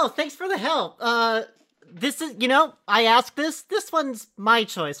 Thanks for the help. This is, I asked this. This one's my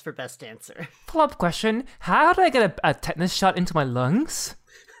choice for best answer. Follow-up question: how do I get a tetanus shot into my lungs?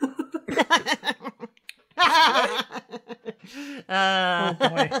 Oh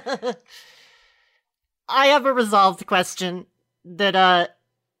boy. I have a resolved question that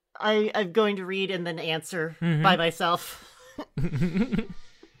I'm going to read and then answer by myself.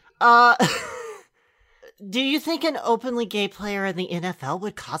 Do you think an openly gay player in the NFL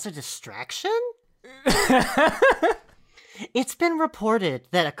would cause a distraction? It's been reported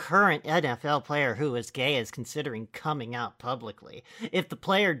that a current NFL player who is gay is considering coming out publicly. If the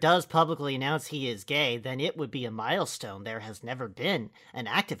player does publicly announce he is gay, then it would be a milestone. There has never been an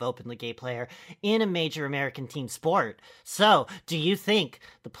active openly gay player in a major American team sport. So, do you think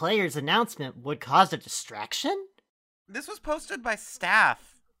the player's announcement would cause a distraction? This was posted by staff.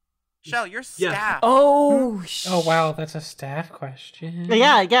 Shell, you're staff. Oh, Oh wow, that's a staff question.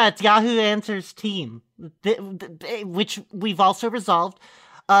 Yeah, it's Yahoo Answers team, which we've also resolved.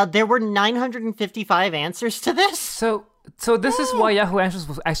 There were 955 answers to this. so this is why Yahoo Answers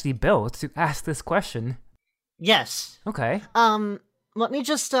was actually built, to ask this question. Yes. Okay. Let me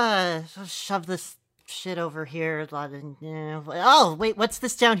just shove this shit over here. Oh, wait, what's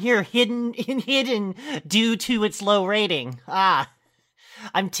this down here? Hidden due to its low rating.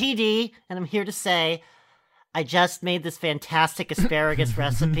 I'm TD, and I'm here to say I just made this fantastic asparagus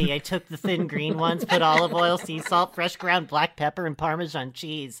recipe. I took the thin green ones, put olive oil, sea salt, fresh ground black pepper, and Parmesan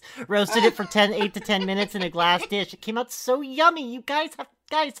cheese. Roasted it for 8 to 10 minutes in a glass dish. It came out so yummy. You guys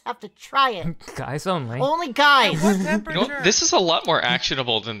have to try it. Guys only. Only guys. What You temperature? know, this is a lot more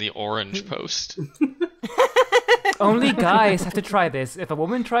actionable than the orange post. Only guys have to try this. If a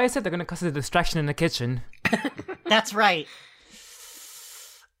woman tries it, they're gonna cause a distraction in the kitchen. That's right.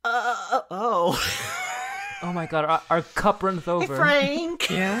 Oh. Oh my god, our cup runs Hey, over. Frank.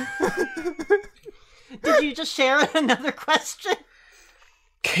 Yeah. Did you just share another question?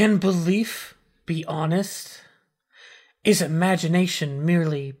 Can belief be honest? Is imagination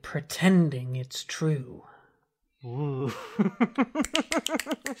merely pretending it's true? Ooh.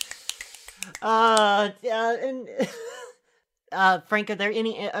 Frank, are there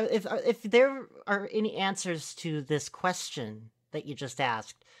any if there are any answers to this question that you just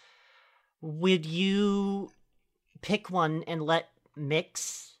asked, would you pick one and let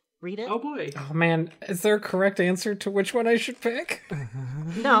Mix read it? Oh boy. Oh man, is there a correct answer to which one I should pick?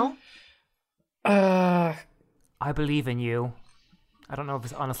 No. Uh, I believe in you. I don't know if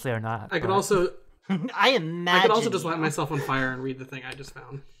it's honestly or not. I could but- also I imagine. I could also just light myself on fire and read the thing I just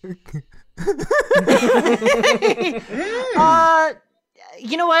found.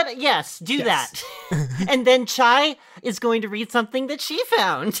 You know what? Yes, do Yes. that. And then Chai is going to read something that she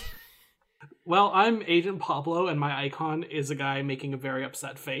found. Well, I'm Agent Pablo, and my icon is a guy making a very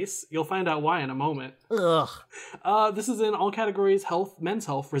upset face. You'll find out why in a moment. Ugh. This is in all categories: health, men's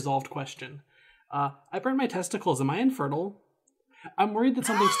health, resolved question. I burned my testicles. Am I infertile? I'm worried that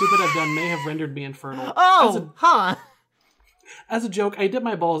something stupid I've done may have rendered me infertile. Oh, huh. As a joke, I dipped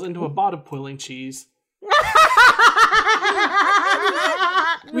my balls into a pot of boiling cheese.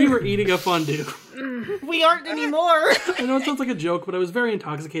 We were eating a fondue. We aren't anymore. I know it sounds like a joke, but I was very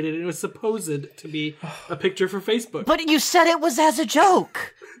intoxicated, and it was supposed to be a picture for Facebook. But you said it was as a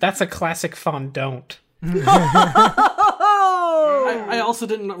joke. that's a classic fondant. I also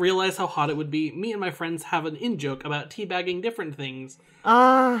didn't realize how hot it would be. Me and my friends have an in-joke about teabagging different things.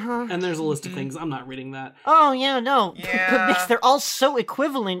 Uh-huh. And there's a list of things. I'm not reading that. Oh, yeah, no. Yeah. But they're all so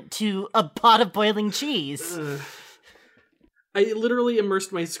equivalent to a pot of boiling cheese. I literally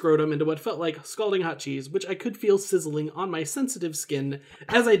immersed my scrotum into what felt like scalding hot cheese, which I could feel sizzling on my sensitive skin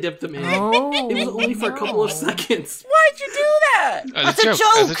as I dipped them in. Oh, It was only for a couple of seconds. Why'd you do that? As That's a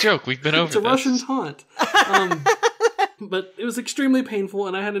joke! As a joke. We've been over It's a this. Russian taunt. But it was extremely painful,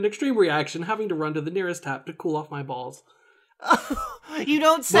 and I had an extreme reaction, having to run to the nearest tap to cool off my balls. You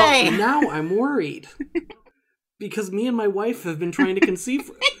don't say. Well, now I'm worried. Because me and my wife have been trying to conceive.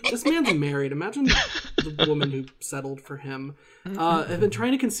 This man's married. Imagine the woman who settled for him. Have been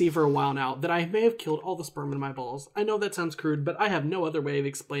trying to conceive for a while now that I may have killed all the sperm in my balls. I know that sounds crude, but I have no other way of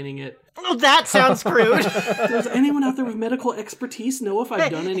explaining it. Oh, that sounds crude. Does anyone out there with medical expertise know if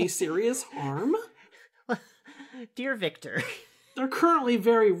I've done any serious harm? Dear Victor. They're currently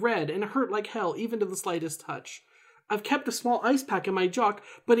very red and hurt like hell, even to the slightest touch. I've kept a small ice pack in my jock,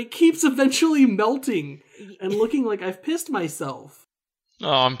 but it keeps eventually melting and looking like I've pissed myself.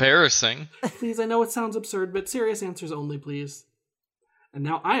 Oh, embarrassing. Please, I know it sounds absurd, but serious answers only, please. And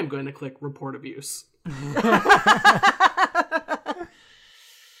now I am going to click report abuse.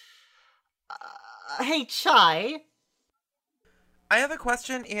 Hey, Chai. I have a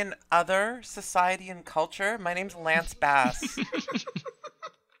question in other society and culture. My name's Lance Bass.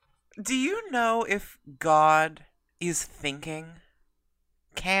 Do you know if God is thinking?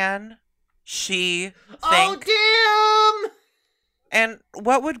 Can she think? Oh, damn! And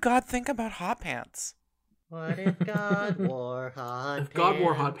what would God think about hot pants? What if God wore hot If God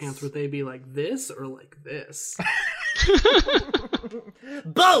wore hot pants, would they be like this or like this?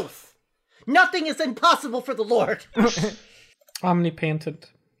 Both! Nothing is impossible for the Lord.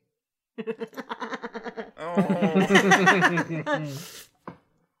 Omnipotent.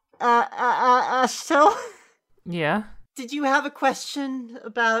 So, yeah. did you have a question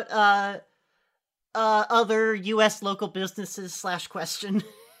about, other U.S. local businesses / question?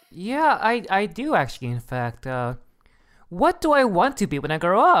 Yeah, I do actually, in fact. What do I want to be when I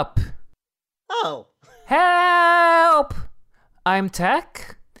grow up? Oh. Help! I'm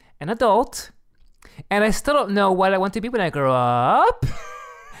Tech, an adult, and I still don't know what I want to be when I grow up.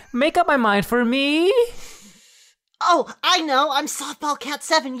 Make up my mind for me. Oh, I know! I'm Softball Cat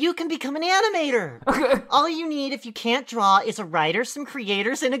 7. You can become an animator! All you need if you can't draw is a writer, some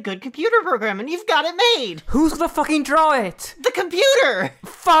creators, and a good computer program, and you've got it made! Who's gonna fucking draw it? The computer!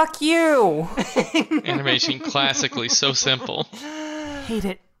 Fuck you! Animation classically so simple. Hate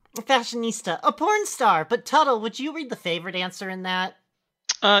it. Fashionista, a porn star, but Tuttle, would you read the favorite answer in that?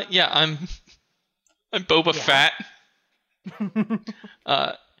 Yeah, I'm Boba Fett.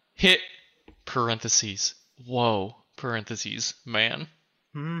 Hit parentheses. Whoa, parentheses, man.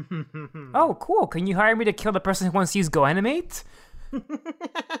 Oh, cool. Can you hire me to kill the person who wants to use Go Animate?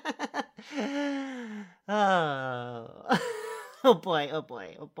 Oh. Oh boy, oh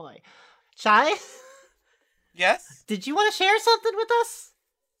boy, oh boy. Chai, Yes? did you want to share something with us?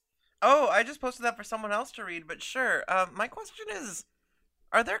 Oh, I just posted that for someone else to read, but sure. My question is,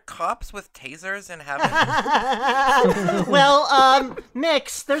 are there cops with tasers in heaven? Well,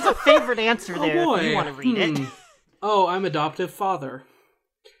 Mix, there's a favorite answer there Oh if you boy. want to read it. Oh, I'm adoptive father.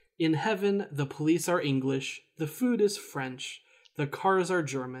 In heaven, the police are English, the food is French, the cars are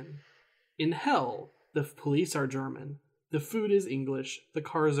German. In hell, the police are German, the food is English, the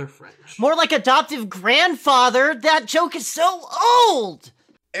cars are French. More like adoptive grandfather. That joke is so old.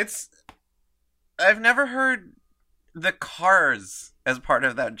 I've never heard the cars as part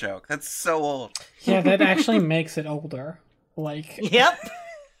of that joke. That's so old. Yeah, that actually makes it older. Like, Yep.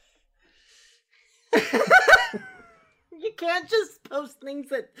 You can't just post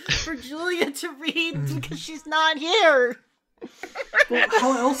things for Julia to read because she's not here. Well,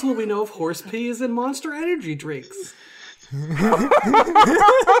 how else will we know if horse pee is in Monster Energy drinks?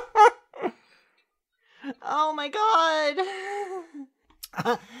 Oh my god.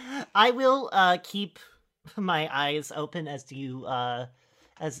 I will keep my eyes open as you all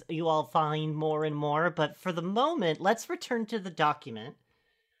find more and more, but for the moment, let's return to the document.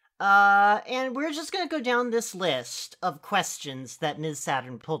 And we're just gonna go down this list of questions that Ms.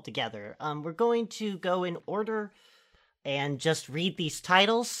 Saturn pulled together. We're going to go in order and just read these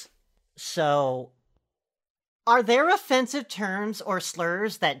titles. So, are there offensive terms or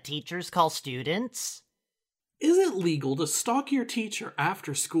slurs that teachers call students? Is it legal to stalk your teacher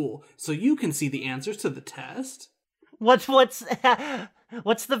after school so you can see the answers to the test? What's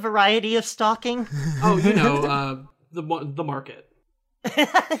the variety of stalking? Oh, you know, the market.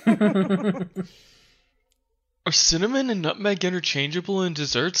 Are cinnamon and nutmeg interchangeable in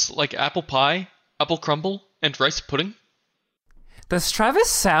desserts like apple pie, apple crumble, and rice pudding? Does Travis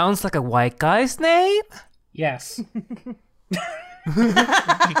sounds like a white guy's name? yes.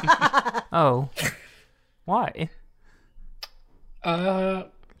 Oh. Why?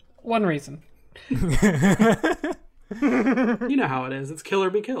 One reason. You know how it is. It's kill or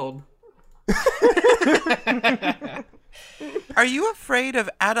be killed. Are you afraid of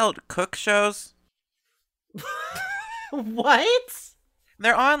adult cook shows? What?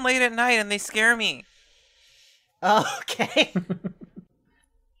 They're on late at night and they scare me. Okay.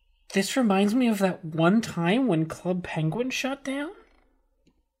 This reminds me of that one time when Club Penguin shut down.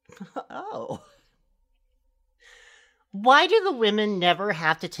 Oh. Why do the women never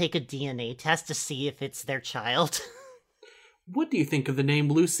have to take a DNA test to see if it's their child? What do you think of the name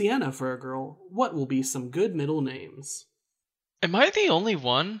Luciana for a girl? What will be some good middle names? Am I the only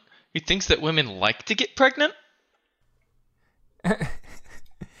one who thinks that women like to get pregnant?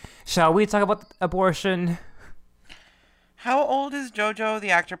 Shall we talk about abortion? How old is Jojo, the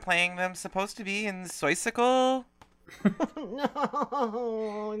actor playing them, supposed to be in Soysicle?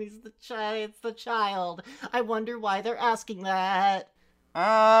 No, it's the child. I wonder why they're asking that.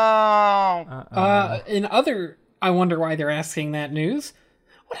 Oh. In other, I wonder why they're asking that news.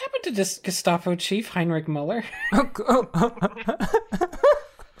 What happened to this Gestapo chief Heinrich Müller?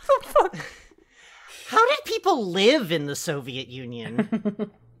 How did people live in the Soviet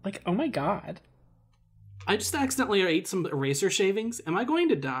Union? Like, oh my god. I just accidentally ate some eraser shavings. Am I going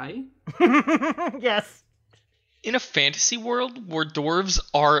to die? Yes. In a fantasy world where dwarves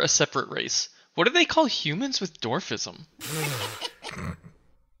are a separate race, what do they call humans with dwarfism?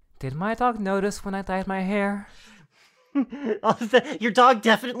 Did my dog notice when I dyed my hair? Your dog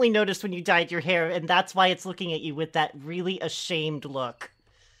definitely noticed when you dyed your hair, and that's why it's looking at you with that really ashamed look.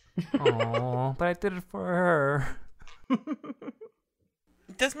 Oh, but I did it for her.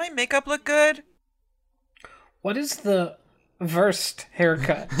 Does my makeup look good? What is the worst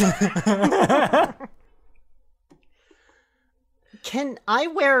haircut? Can I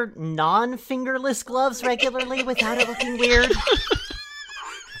wear non-fingerless gloves regularly without it looking weird?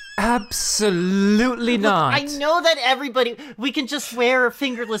 Absolutely not. I know that we can just wear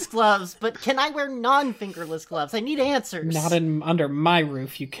fingerless gloves, but can I wear non-fingerless gloves? I need answers. Not under my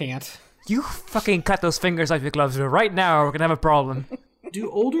roof, you can't. You fucking cut those fingers off your gloves right now, or we're gonna have a problem.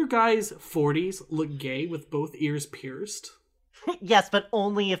 Do older guys 40s look gay with both ears pierced? Yes, but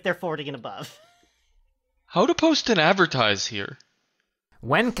only if they're 40 and above. How to post and advertise here?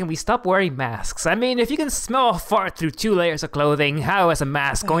 When can we stop wearing masks? I mean, if you can smell a fart through 2 layers of clothing, how is a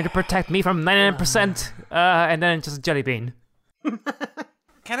mask going to protect me from 99%, and then just a jelly bean?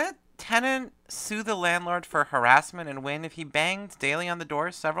 Can a tenant sue the landlord for harassment and win if he banged daily on the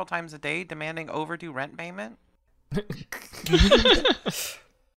door several times a day demanding overdue rent payment?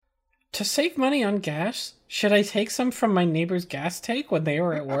 To save money on gas, should I take some from my neighbor's gas tank when they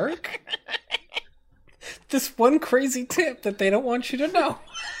were at work? This one crazy tip that they don't want you to know.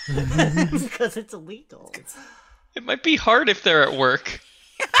 Because it's illegal. It might be hard if they're at work.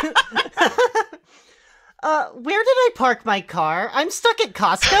 Where did I park my car? I'm stuck at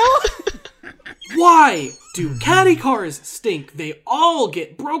Costco? Why do caddy cars stink? They all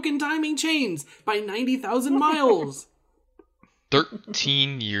get broken timing chains by 90,000 miles.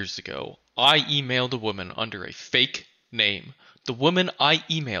 13 years ago, I emailed a woman under a fake name. The woman I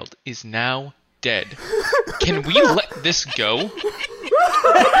emailed is now dead. Can we let this go?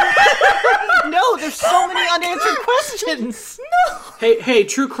 No, there's so many unanswered questions. No. Hey,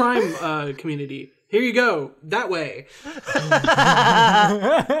 true crime community. Here you go. That way.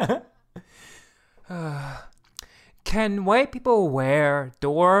 Can white people wear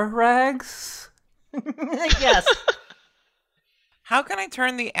door rags? Yes. How can I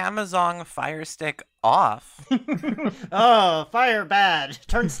turn the Amazon Fire Stick off? Oh, fire bad.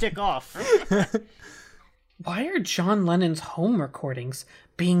 Turn stick off. Why are John Lennon's home recordings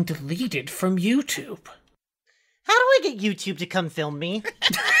being deleted from YouTube? How do I get YouTube to come film me?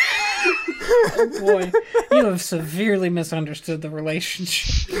 Oh boy, you have severely misunderstood the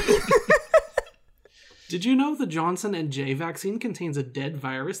relationship. Did you know the Johnson & J vaccine contains a dead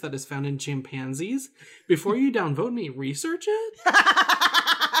virus that is found in chimpanzees? Before you downvote me, research it?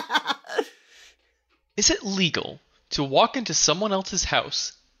 Is it legal to walk into someone else's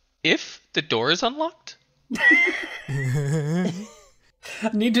house if the door is unlocked?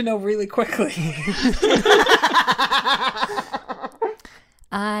 Need to know really quickly.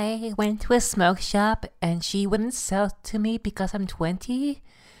 I went to a smoke shop and she wouldn't sell to me because I'm 20.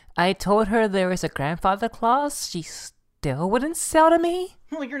 I told her there was a grandfather clause. She still wouldn't sell to me.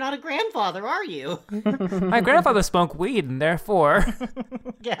 Well, you're not a grandfather, are you? My grandfather smoked weed and therefore...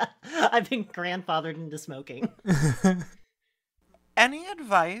 Yeah, I've been grandfathered into smoking. Any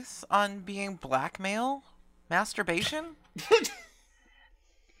advice on being blackmail? Masturbation?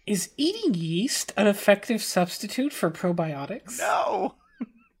 Is eating yeast an effective substitute for probiotics? No.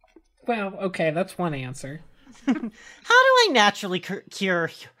 Well, okay, that's one answer. How do I naturally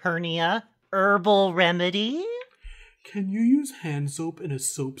cure hernia? Herbal remedy? Can you use hand soap in a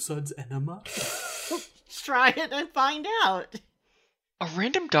soap suds enema? Try it and find out. A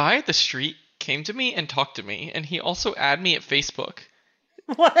random guy at the street came to me and talked to me, and he also added me at Facebook.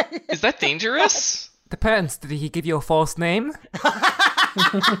 What? Is that dangerous? Depends. Did he give you a false name?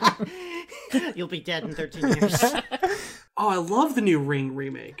 You'll be dead in 13 years. Oh, I love the new Ring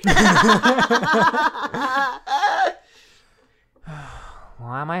remake. Why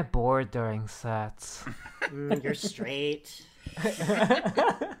am I bored during sets? You're straight.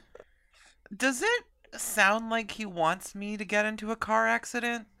 Does it sound like he wants me to get into a car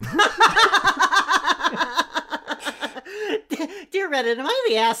accident? Dear Reddit, am I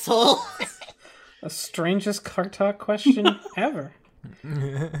the asshole? The strangest car talk question ever.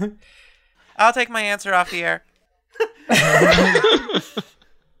 I'll take my answer off the air.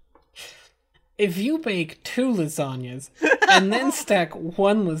 If you bake 2 lasagnas and then stack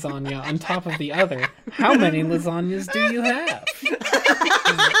one lasagna on top of the other, how many lasagnas do you have?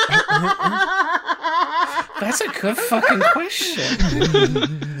 That's a good fucking question.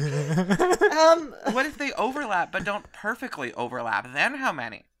 What if they overlap but don't perfectly overlap? Then how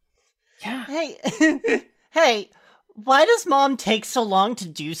many? Yeah. Hey, hey, why does Mom take so long to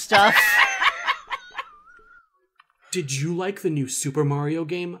do stuff? Did you like the new Super Mario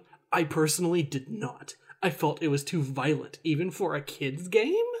game? I personally did not. I felt it was too violent, even for a kid's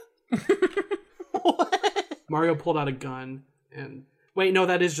game? What? Mario pulled out a gun and... Wait, no,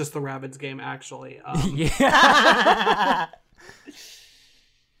 that is just the Rabbids game, actually. Yeah.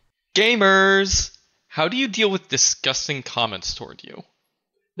 Gamers! How do you deal with disgusting comments toward you?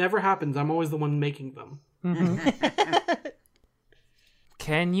 Never happens. I'm always the one making them.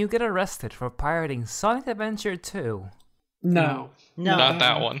 Can you get arrested for pirating Sonic Adventure 2? No. No. Not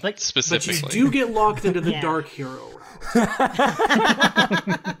that one, But you specifically. do get locked into the Yeah. Dark Hero route.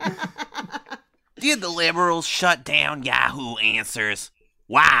 Did the liberals shut down Yahoo Answers?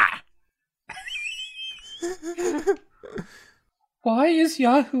 Why? Why is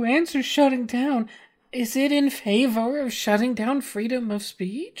Yahoo Answers shutting down? Is it in favor of shutting down freedom of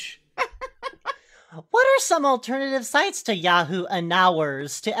speech? What are some alternative sites to Yahoo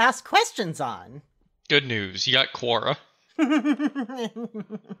Hours to ask questions on? Good news, you got Quora.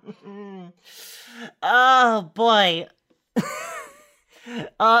 Oh, boy.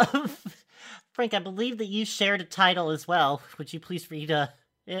 Frank, I believe that you shared a title as well. Would you please read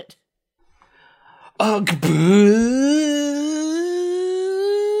it?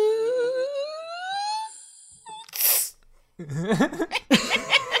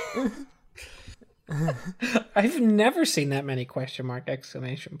 I've never seen that many question mark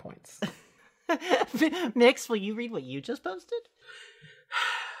exclamation points. Mix, will you read what you just posted?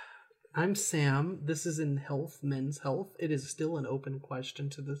 I'm Sam. This is in health, men's health. It is still an open question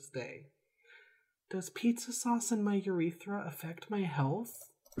to this day. Does pizza sauce in my urethra affect my health?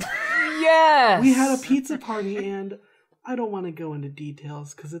 Yes! We had a pizza party and I don't want to go into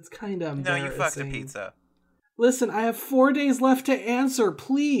details because it's kind of No, embarrassing. you fucked a pizza. Listen, I have 4 days left to answer,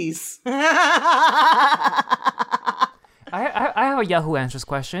 please. I have a Yahoo Answers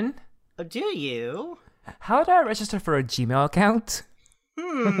question. Do you? How do I register for a Gmail account?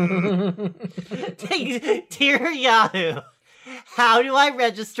 Dear Yahoo, how do I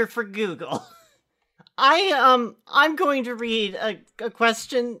register for Google? I'm going to read a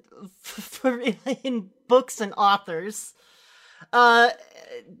question in books and authors,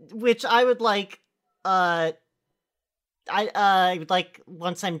 which I would like. I would like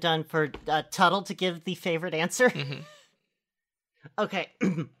once I'm done for Tuttle to give the favorite answer. Mhm. Okay.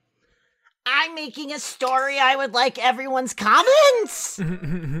 I'm making a story. I would like everyone's comments.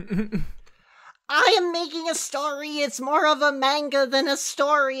 I am making a story. It's more of a manga than a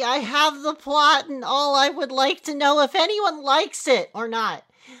story. I have the plot and all. I would like to know if anyone likes it or not.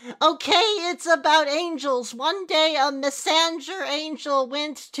 Okay, it's about angels. One day a messenger angel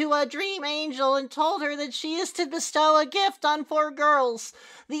went to a dream angel and told her that she is to bestow a gift on 4 girls.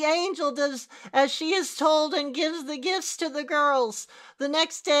 The angel does as she is told and gives the gifts to the girls. The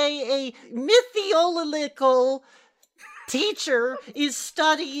next day, a mythological teacher is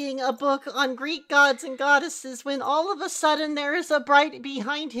studying a book on Greek gods and goddesses when all of a sudden there is a bright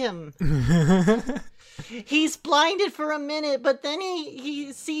behind him. He's blinded for a minute, but then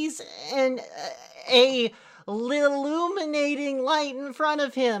he sees a illuminating light in front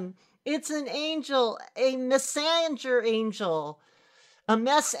of him. It's an angel, a messenger angel, a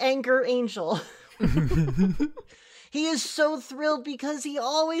messenger angel. He is so thrilled because he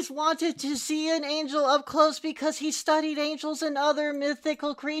always wanted to see an angel up close because he studied angels and other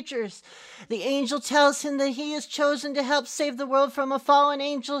mythical creatures. The angel tells him that he is chosen to help save the world from a fallen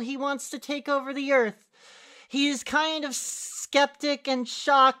angel he wants to take over the earth. He is kind of skeptic and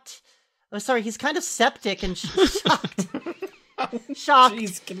shocked. Oh, sorry, he's kind of septic and shocked. Shocked.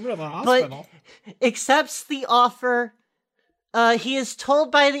 Jeez, get rid of the But hospital. accepts the offer. He is told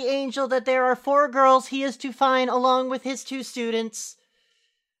by the angel that there are 4 girls he is to find along with his 2 students.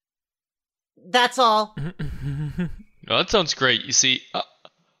 That's all. No, that sounds great. You see,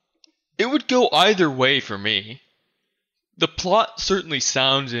 it would go either way for me. The plot certainly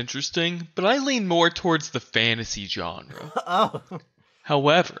sounds interesting, but I lean more towards the fantasy genre. Oh.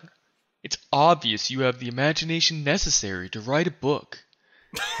 However, it's obvious you have the imagination necessary to write a book.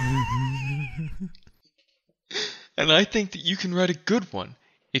 And I think that you can write a good one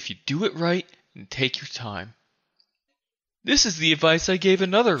if you do it right and take your time. This is the advice I gave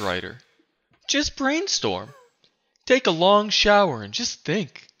another writer. Just brainstorm. Take a long shower and just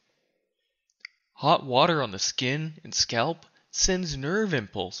think. Hot water on the skin and scalp sends nerve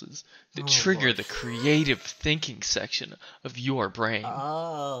impulses that trigger the creative thinking section of your brain.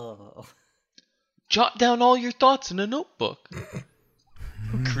 Oh. Jot down all your thoughts in a notebook.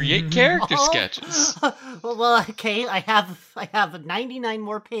 Create character sketches. Well, okay, I have 99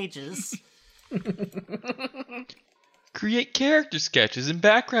 more pages. Create character sketches and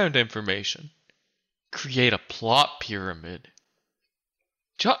background information. Create a plot pyramid.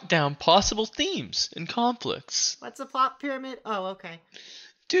 Jot down possible themes and conflicts. What's a plot pyramid? Oh, okay.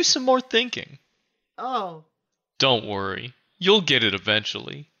 Do some more thinking. Oh. Don't worry, you'll get it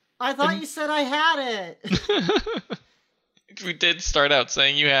eventually. I thought you said I had it. We did start out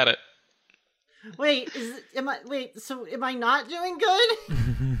saying you had it. Wait, so am I not doing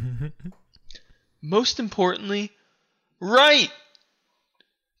good? Most importantly, write!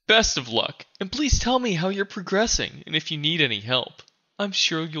 Best of luck, and please tell me how you're progressing and if you need any help. I'm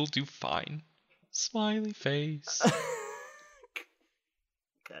sure you'll do fine. Smiley face.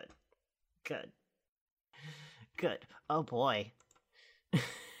 Good. Oh boy.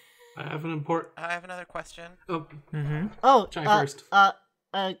 I have an important. I have another question. Oh, Oh, Chai first.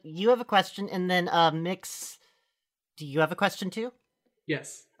 You have a question, and then Mix. Do you have a question too?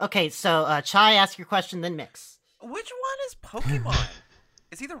 Yes. Okay, so Chai, ask your question, then Mix. Which one is Pokemon?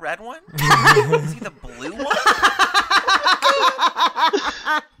 Is he the red one? Is he the blue one?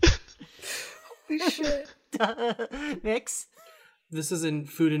 Holy shit. Mix. This is in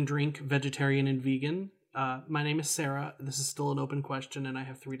food and drink, vegetarian and vegan. My name is Sarah. This is still an open question, and I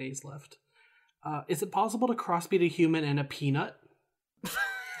have 3 days left. Is it possible to crossbreed a human and a peanut?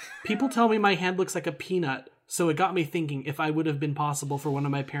 People tell me my hand looks like a peanut, so it got me thinking if I would have been possible for one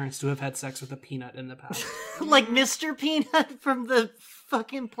of my parents to have had sex with a peanut in the past. Like Mr. Peanut from the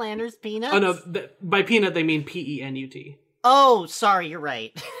fucking Planters Peanuts? Oh no, by peanut they mean Penut. Oh, sorry, you're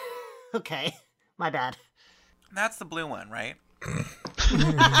right. Okay, my bad. That's the blue one, right?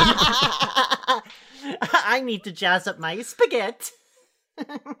 I need to jazz up my spaghetti.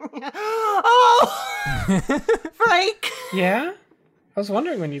 Oh! Frank! Yeah? I was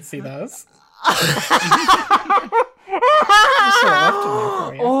wondering when you'd see those.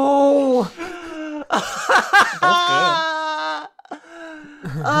 Oh!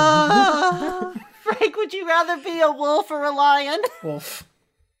 Frank, would you rather be a wolf or a lion? Wolf.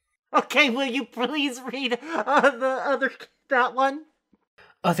 Okay, will you please read that one?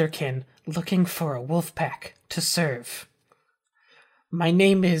 Otherkin, looking for a wolf pack to serve. My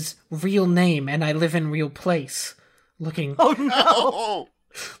name is Real Name, and I live in Real Place. Looking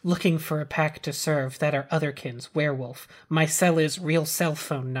for a pack to serve that are Otherkin's werewolf. My cell is Real Cell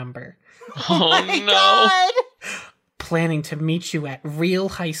Phone number. Oh no. God! Planning to meet you at Real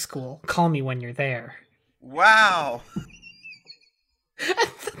High School. Call me when you're there. Wow.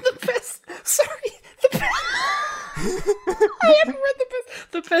 The best. Sorry. I haven't read the best.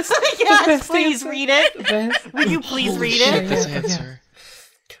 The best. Yes, the best please answer. read it. The best. Will you please read Shit, it? this answer.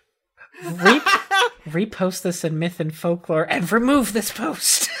 Repost this in Myth and Folklore and remove this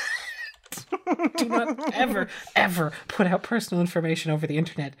post. Do not ever put out personal information over the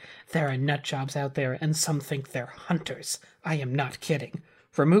internet. There are nut jobs out there, and some think they're hunters. I am not kidding.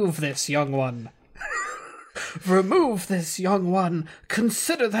 Remove this, young one. Remove this, young one.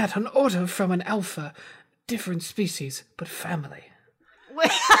 Consider that an order from an alpha. Different species, but family.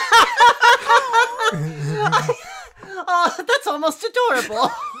 Oh, that's almost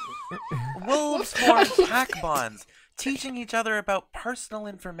adorable. Wolves form pack bonds, teaching each other about personal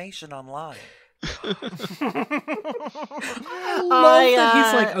information online. Love that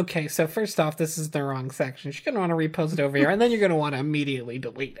he's like, okay, so first off, this is the wrong section. You're gonna want to repost it over here, and then you're gonna want to immediately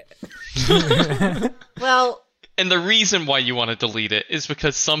delete it. Well, And the reason why you want to delete it is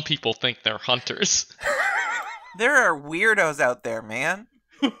because some people think they're hunters. There are weirdos out there, man.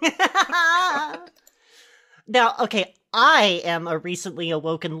 now, okay, I am a recently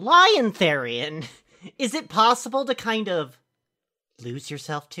awoken lion therian. Is it possible to kind of lose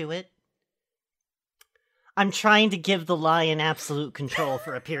yourself to it? I'm trying to give the lion absolute control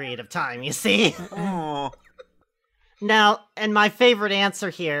for a period of time, you see? Oh. Now, and my favorite answer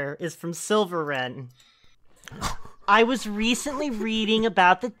here is from Silver Wren. I was recently reading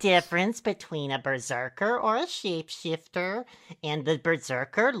about the difference between a berserker or a shapeshifter, and the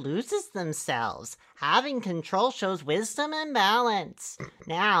berserker loses themselves. Having control shows wisdom and balance.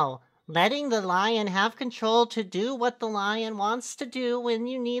 Now, letting the lion have control to do what the lion wants to do when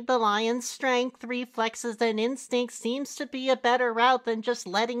you need the lion's strength, reflexes, and instincts seems to be a better route than just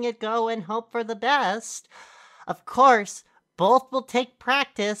letting it go and hope for the best. Of course, both will take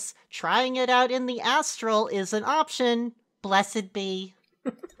practice. Trying it out in the astral is an option. Blessed be.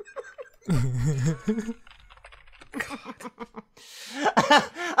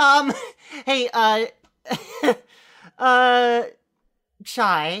 Hey,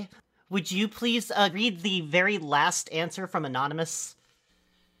 Chai, would you please read the very last answer from Anonymous?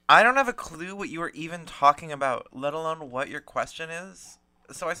 I don't have a clue what you are even talking about, let alone what your question is.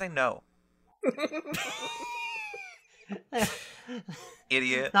 So I say no.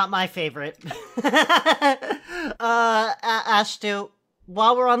 Idiot. Not my favorite. Ashtu,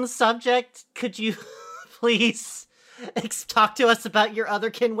 while we're on the subject, could you please talk to us about your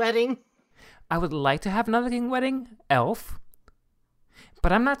otherkin wedding? I would like to have another king wedding, elf,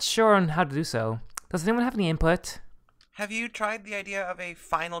 but I'm not sure on how to do so. Does anyone have any input? Have you tried the idea of a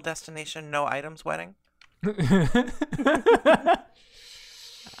final destination no items wedding?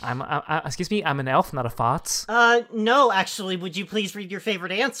 Excuse me, I'm an elf, not a fox. No, actually, would you please read your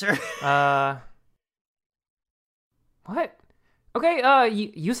favorite answer? What? Okay,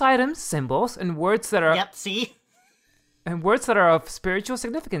 use items, symbols, and words that are Yep, see? and words that are of spiritual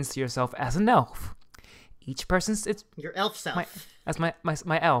significance to yourself as an elf. Each person's it's Your elf self. as my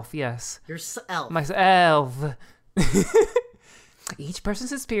elf, yes. Your elf. My elf. Each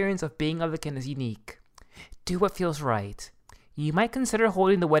person's experience of being otherkin is unique. Do what feels right. You might consider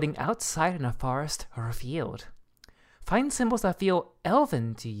holding the wedding outside in a forest or a field. Find symbols that feel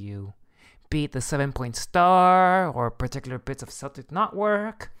elven to you, be it the 7-point star, or particular bits of Celtic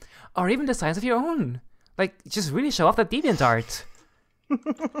knotwork, or even designs of your own. Like, just really show off that deviant art.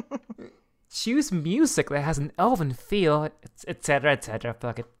 Choose music that has an elven feel, etc., etc.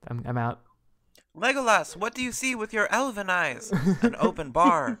 Fuck it, I'm out. Legolas, what do you see with your elven eyes? An open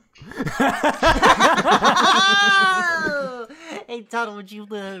bar. Oh! Hey, Tuttle, would you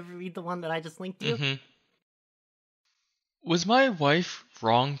read the one that I just linked you? Mm-hmm. Was my wife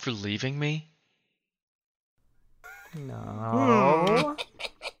wrong for leaving me? No.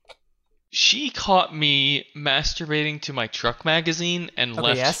 She caught me masturbating to my truck magazine and Okay,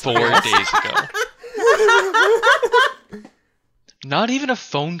 left yes. 4 days ago. Not even a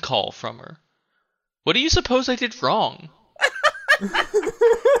phone call from her. What do you suppose I did wrong?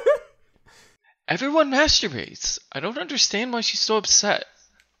 Everyone masturbates. I don't understand why she's so upset.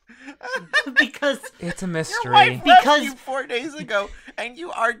 Because It's a Your mystery. wife Because- left you 4 days ago, and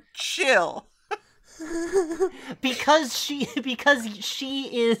you are chill. because she's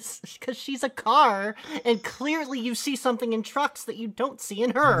a car, and clearly you see something in trucks that you don't see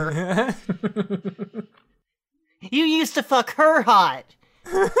in her. You used to fuck her hot.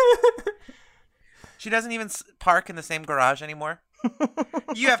 She doesn't even park in the same garage anymore.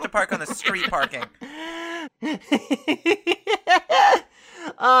 You have to park on the street parking.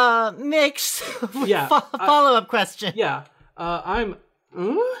 Mix. Yeah, Follow-up question. Yeah, I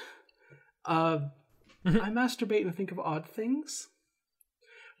masturbate and think of odd things.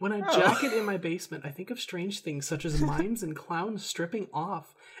 When I jacket in my basement, I think of strange things such as mimes and clowns stripping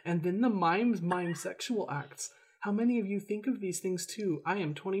off, and then the mimes mime sexual acts. How many of you think of these things too? I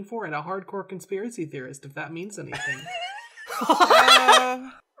am 24 and a hardcore conspiracy theorist, if that means anything.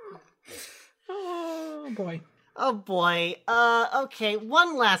 Oh boy. Oh boy. Okay,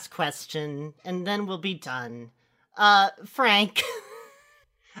 one last question, and then we'll be done. Frank,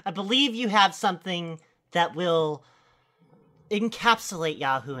 I believe you have something that will encapsulate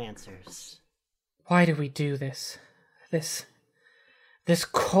Yahoo Answers. Why do we do this? This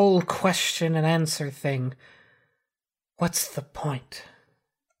cold question and answer thing. What's the point?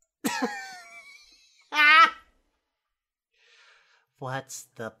 Ah! What's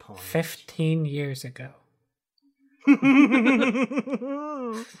the point? 15 years ago.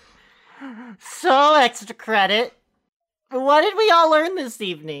 So, extra credit. What did we all learn this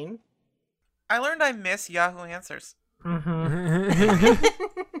evening? I learned I miss Yahoo Answers. I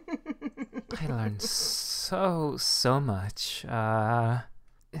learned so much. I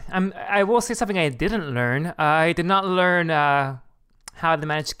will say something I didn't learn. I did not learn how they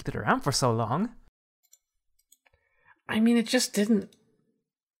managed to keep it around for so long. I mean, it just didn't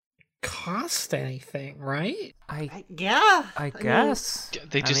cost anything, right? I Yeah. I guess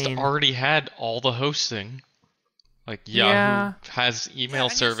They just already had all the hosting. Like Yahoo Yeah. has Yeah, email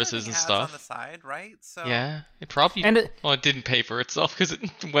and you're services sending and ads stuff. on the side, right? So Yeah, it probably. And it- well, it didn't pay for itself because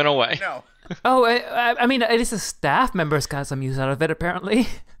it went away. No. Oh, I mean, at least the staff members got some use out of it, apparently.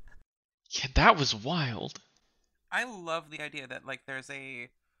 Yeah, that was wild. I love the idea that like there's a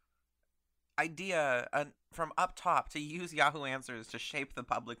idea from up top to use Yahoo Answers to shape the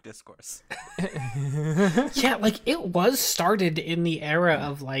public discourse. Yeah, like it was started in the era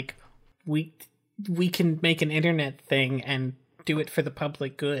of like we can make an internet thing and do it for the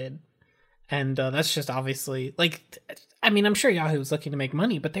public good, and that's just obviously like, I mean, I'm sure Yahoo was looking to make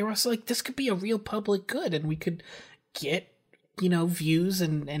money, but they were also like, this could be a real public good, and we could get views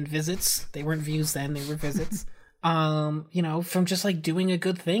and visits. They weren't views then; they were visits. From just like doing a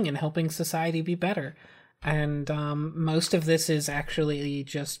good thing and helping society be better. And most of this is actually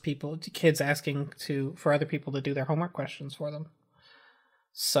just kids asking for other people to do their homework questions for them.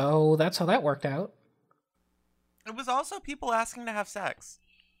 So that's how that worked out. It was also people asking to have sex.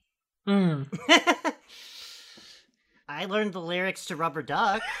 Mm. I learned the lyrics to Rubber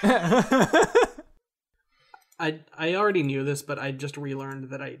Duck. I already knew this, but I just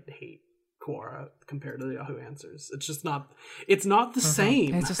relearned that I hate Quora compared to the Yahoo Answers. It's just not. It's not the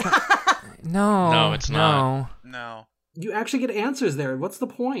same. It's just not. No. No, it's not. No. You actually get answers there. What's the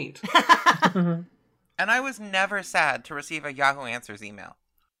point? And I was never sad to receive a Yahoo Answers email.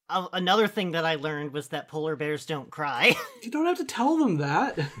 Another thing that I learned was that polar bears don't cry. You don't have to tell them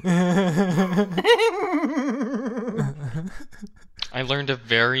that. I learned a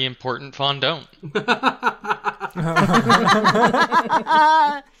very important fondant.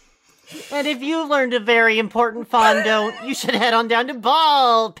 And if you learned a very important fondant, you should head on down to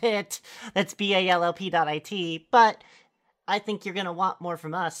Ball Pit. That's BALLP.IT. But I think you're going to want more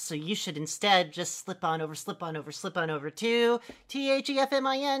from us, so you should instead just slip on over to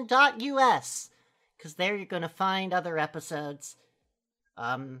THEFMIN.us. Because there you're going to find other episodes.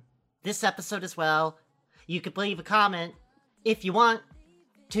 This episode as well. You could leave a comment if you want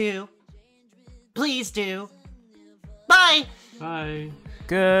to. Please do. Bye! Bye.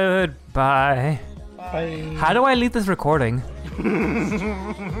 Goodbye. Bye. How do I leave this recording?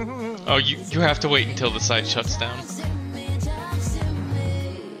 Oh, you have to wait until the site shuts down.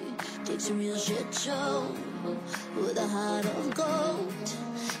 It's a real shit show with a heart of gold.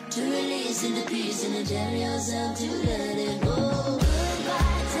 To release into peace and to tell yourself to let it go.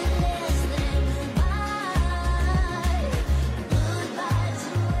 Goodbye to listening, goodbye. Goodbye to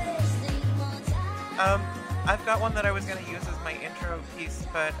wasting more time. I've got one that I was going to use as my intro piece,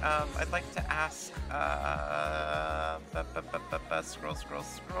 but I'd like to ask.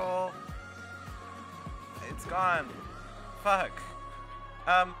 Scroll. It's gone. Fuck.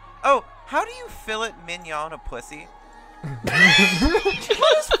 Oh, how do you fillet mignon a pussy? What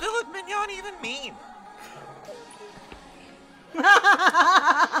does fillet mignon even mean?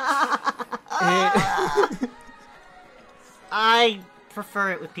 I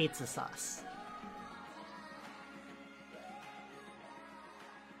prefer it with pizza sauce.